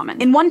especially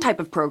common. In one type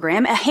of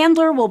program, a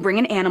handler will bring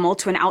an animal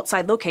to an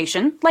outside location,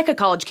 like a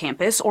college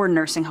campus or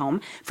nursing home,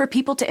 for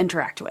people to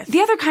interact with.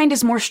 The other kind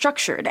is more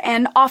structured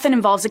and often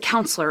involves a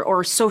counselor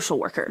or social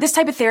worker. This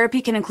type of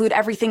therapy can include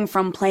everything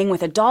from playing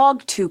with a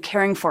dog to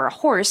caring for a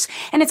horse,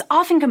 and it's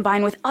often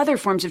combined with other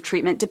forms of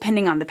treatment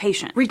depending on the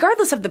patient.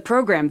 Regardless of the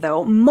program,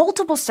 though,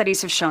 multiple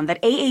studies have shown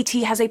that AAT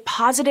has a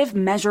positive,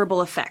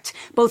 measurable effect,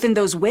 both in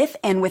those with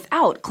and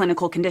without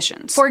clinical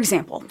conditions. For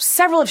example,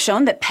 several have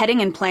shown that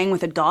petting and playing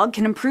with a dog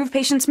can improve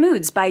patients'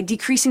 moods by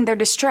decreasing their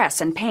distress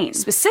and pain.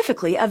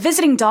 Specifically, a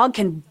visiting dog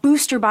can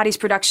boost your body's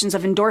productions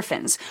of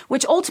endorphins,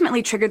 which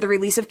ultimately trigger the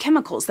release of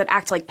chemicals that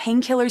act like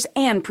painkillers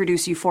and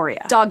produce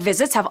euphoria. Dog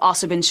visits have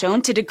also been shown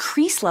to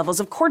decrease levels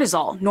of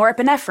cortisol,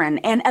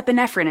 norepinephrine, and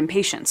epinephrine in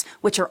patients,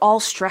 which are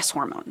all stress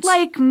hormones.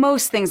 Like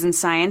most things in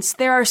science,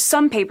 there are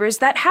some papers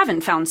that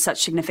haven't found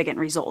such significant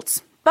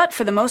results. But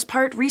for the most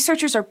part,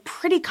 researchers are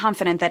pretty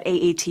confident that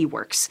AAT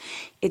works.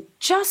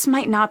 It just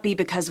might not be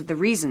because of the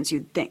reasons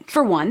you'd think.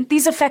 For one,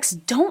 these effects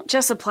don't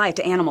just apply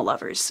to animal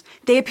lovers.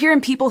 They appear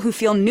in people who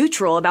feel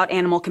neutral about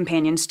animal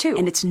companions too.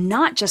 And it's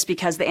not just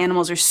because the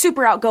animals are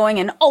super outgoing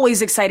and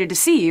always excited to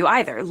see you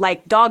either,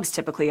 like dogs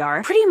typically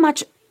are. Pretty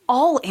much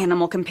all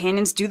animal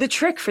companions do the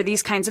trick for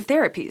these kinds of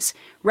therapies.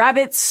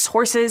 Rabbits,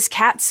 horses,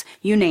 cats,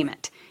 you name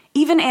it.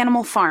 Even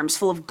animal farms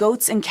full of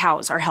goats and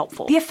cows are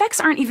helpful. The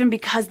effects aren't even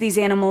because these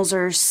animals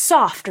are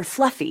soft or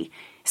fluffy.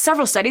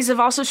 Several studies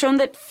have also shown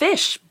that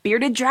fish,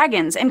 bearded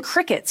dragons, and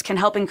crickets can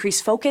help increase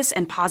focus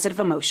and positive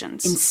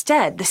emotions.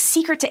 Instead, the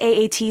secret to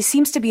AAT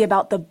seems to be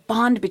about the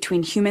bond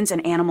between humans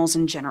and animals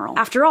in general.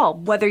 After all,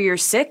 whether you're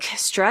sick,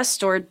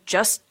 stressed, or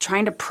just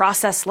trying to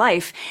process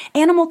life,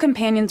 animal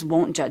companions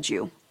won't judge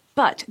you.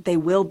 But they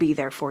will be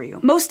there for you.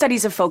 Most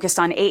studies have focused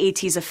on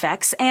AAT's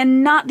effects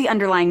and not the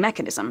underlying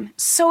mechanism,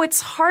 so it's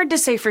hard to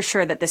say for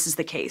sure that this is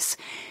the case.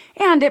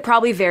 And it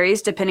probably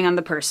varies depending on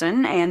the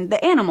person and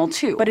the animal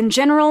too. But in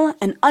general,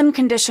 an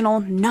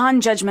unconditional,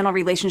 non-judgmental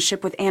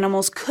relationship with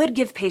animals could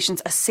give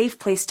patients a safe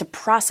place to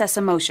process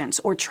emotions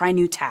or try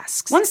new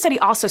tasks. One study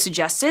also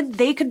suggested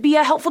they could be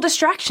a helpful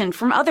distraction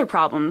from other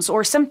problems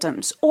or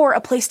symptoms, or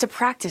a place to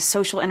practice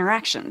social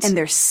interactions. And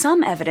there's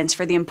some evidence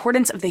for the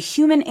importance of the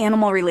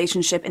human-animal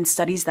relationship in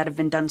studies that have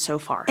been done so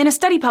far. In a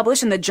study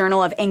published in the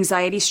Journal of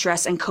Anxiety,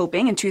 Stress, and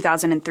Coping in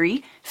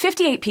 2003,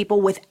 58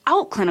 people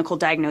without clinical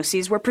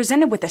diagnoses were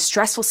presented with a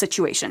stressful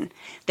situation.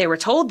 They were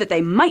told that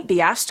they might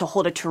be asked to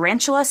hold a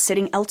tarantula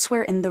sitting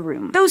elsewhere in the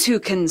room. Those who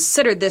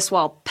considered this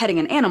while petting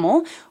an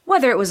animal,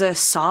 whether it was a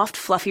soft,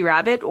 fluffy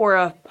rabbit or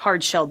a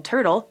hard-shelled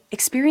turtle,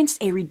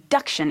 experienced a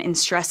reduction in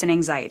stress and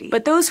anxiety.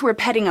 But those who were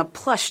petting a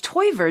plush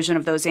toy version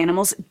of those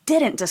animals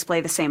didn't display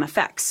the same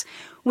effects.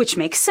 Which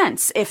makes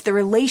sense if the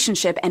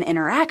relationship and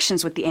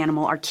interactions with the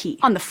animal are key.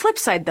 On the flip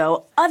side,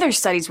 though, other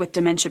studies with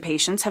dementia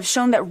patients have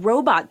shown that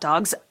robot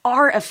dogs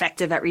are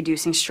effective at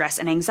reducing stress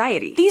and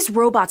anxiety. These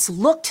robots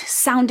looked,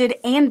 sounded,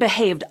 and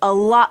behaved a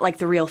lot like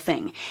the real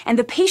thing, and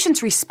the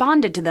patients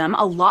responded to them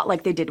a lot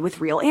like they did with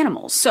real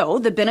animals. So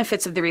the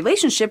benefits of the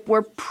relationship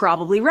were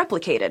probably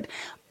replicated.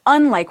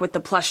 unlike with the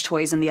plush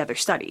toys in the other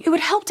study. It would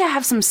help to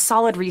have some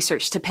solid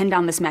research to pin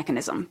down this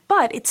mechanism,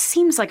 but it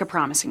seems like a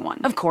promising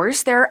one. Of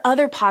course, there are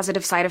other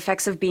positive side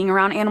effects of being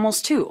around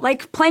animals too,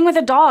 like playing with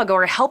a dog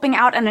or helping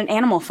out at an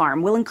animal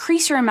farm will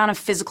increase your amount of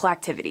physical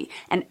activity,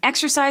 and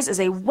exercise is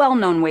a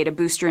well-known way to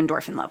boost your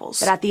endorphin levels.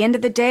 But at the end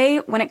of the day,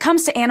 when it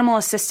comes to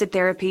animal-assisted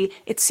therapy,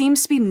 it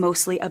seems to be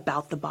mostly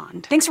about the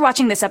bond. Thanks for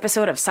watching this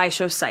episode of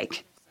SciShow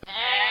Psych.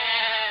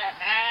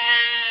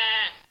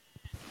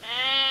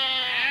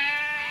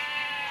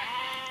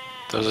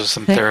 Those are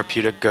some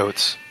therapeutic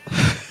goats.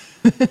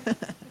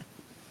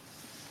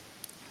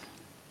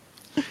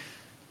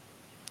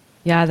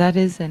 Yeah, that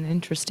is an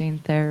interesting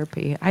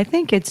therapy. I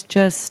think it's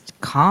just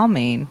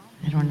calming.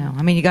 I don't know.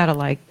 I mean, you got to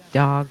like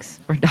dogs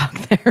or dog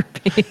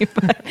therapy.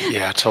 But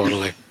Yeah,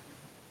 totally.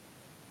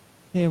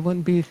 It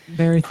wouldn't be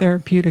very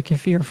therapeutic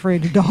if you're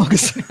afraid of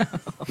dogs.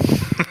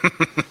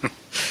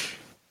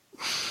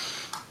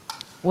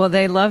 well,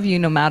 they love you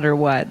no matter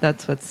what.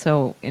 That's what's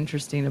so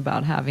interesting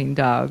about having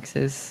dogs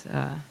is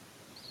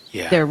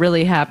Yeah. they're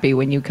really happy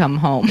when you come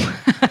home.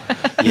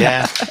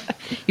 Yeah.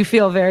 You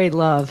feel very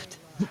loved,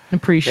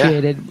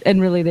 appreciated, and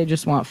really they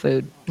just want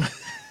food.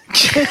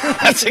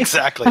 That's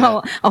exactly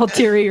it.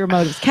 Ulterior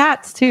motives.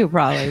 Cats too,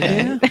 probably.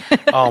 Right?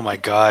 Oh my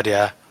God,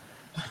 yeah.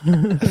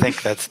 I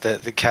think that's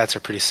the cats are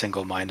pretty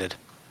single-minded.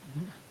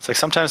 It's like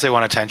sometimes they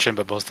want attention,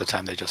 but most of the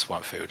time they just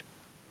want food.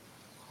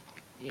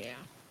 Yeah.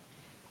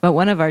 But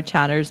one of our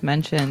chatters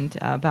mentioned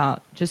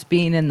about just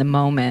being in the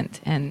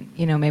moment, and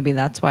maybe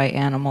that's why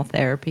animal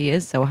therapy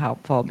is so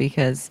helpful,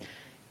 because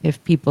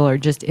if people are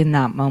just in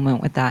that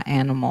moment with that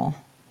animal,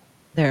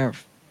 they're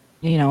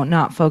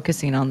not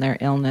focusing on their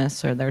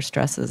illness or their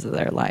stresses of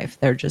their life.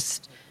 They're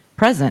just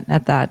present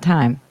at that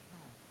time.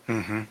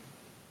 Mm-hmm.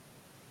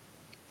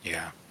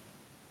 Yeah.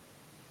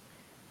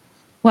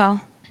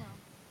 Well,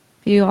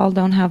 if you all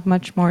don't have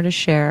much more to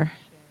share,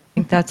 I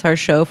think that's our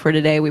show for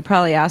today. We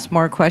probably asked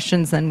more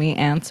questions than we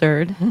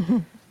answered,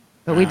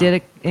 but we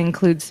did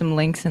include some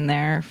links in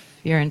there if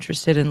you're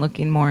interested in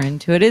looking more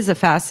into it. It is a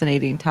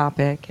fascinating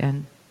topic,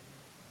 and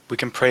We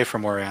can pray for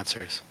more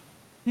answers.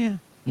 Yeah.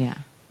 yeah.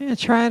 Yeah,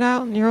 try it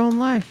out in your own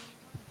life.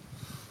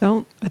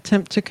 Don't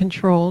attempt to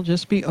control,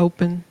 just be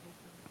open.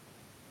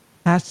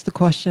 Ask the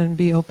question,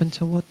 be open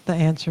to what the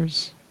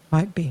answers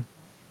might be.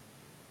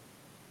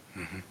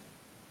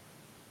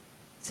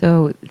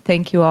 So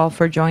thank you all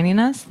for joining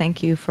us.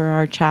 Thank you for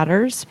our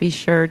chatters. Be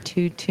sure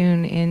to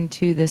tune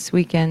into this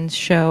weekend's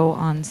show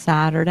on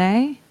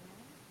Saturday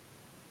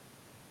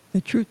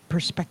The Truth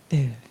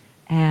Perspective.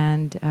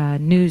 and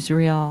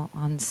Newsreel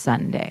on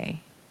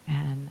Sunday.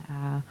 And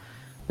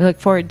we look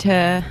forward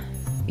to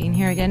being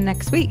here again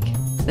next week.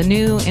 The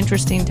new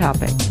interesting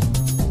topic.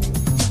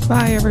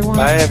 Bye, everyone.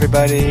 Bye,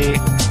 everybody.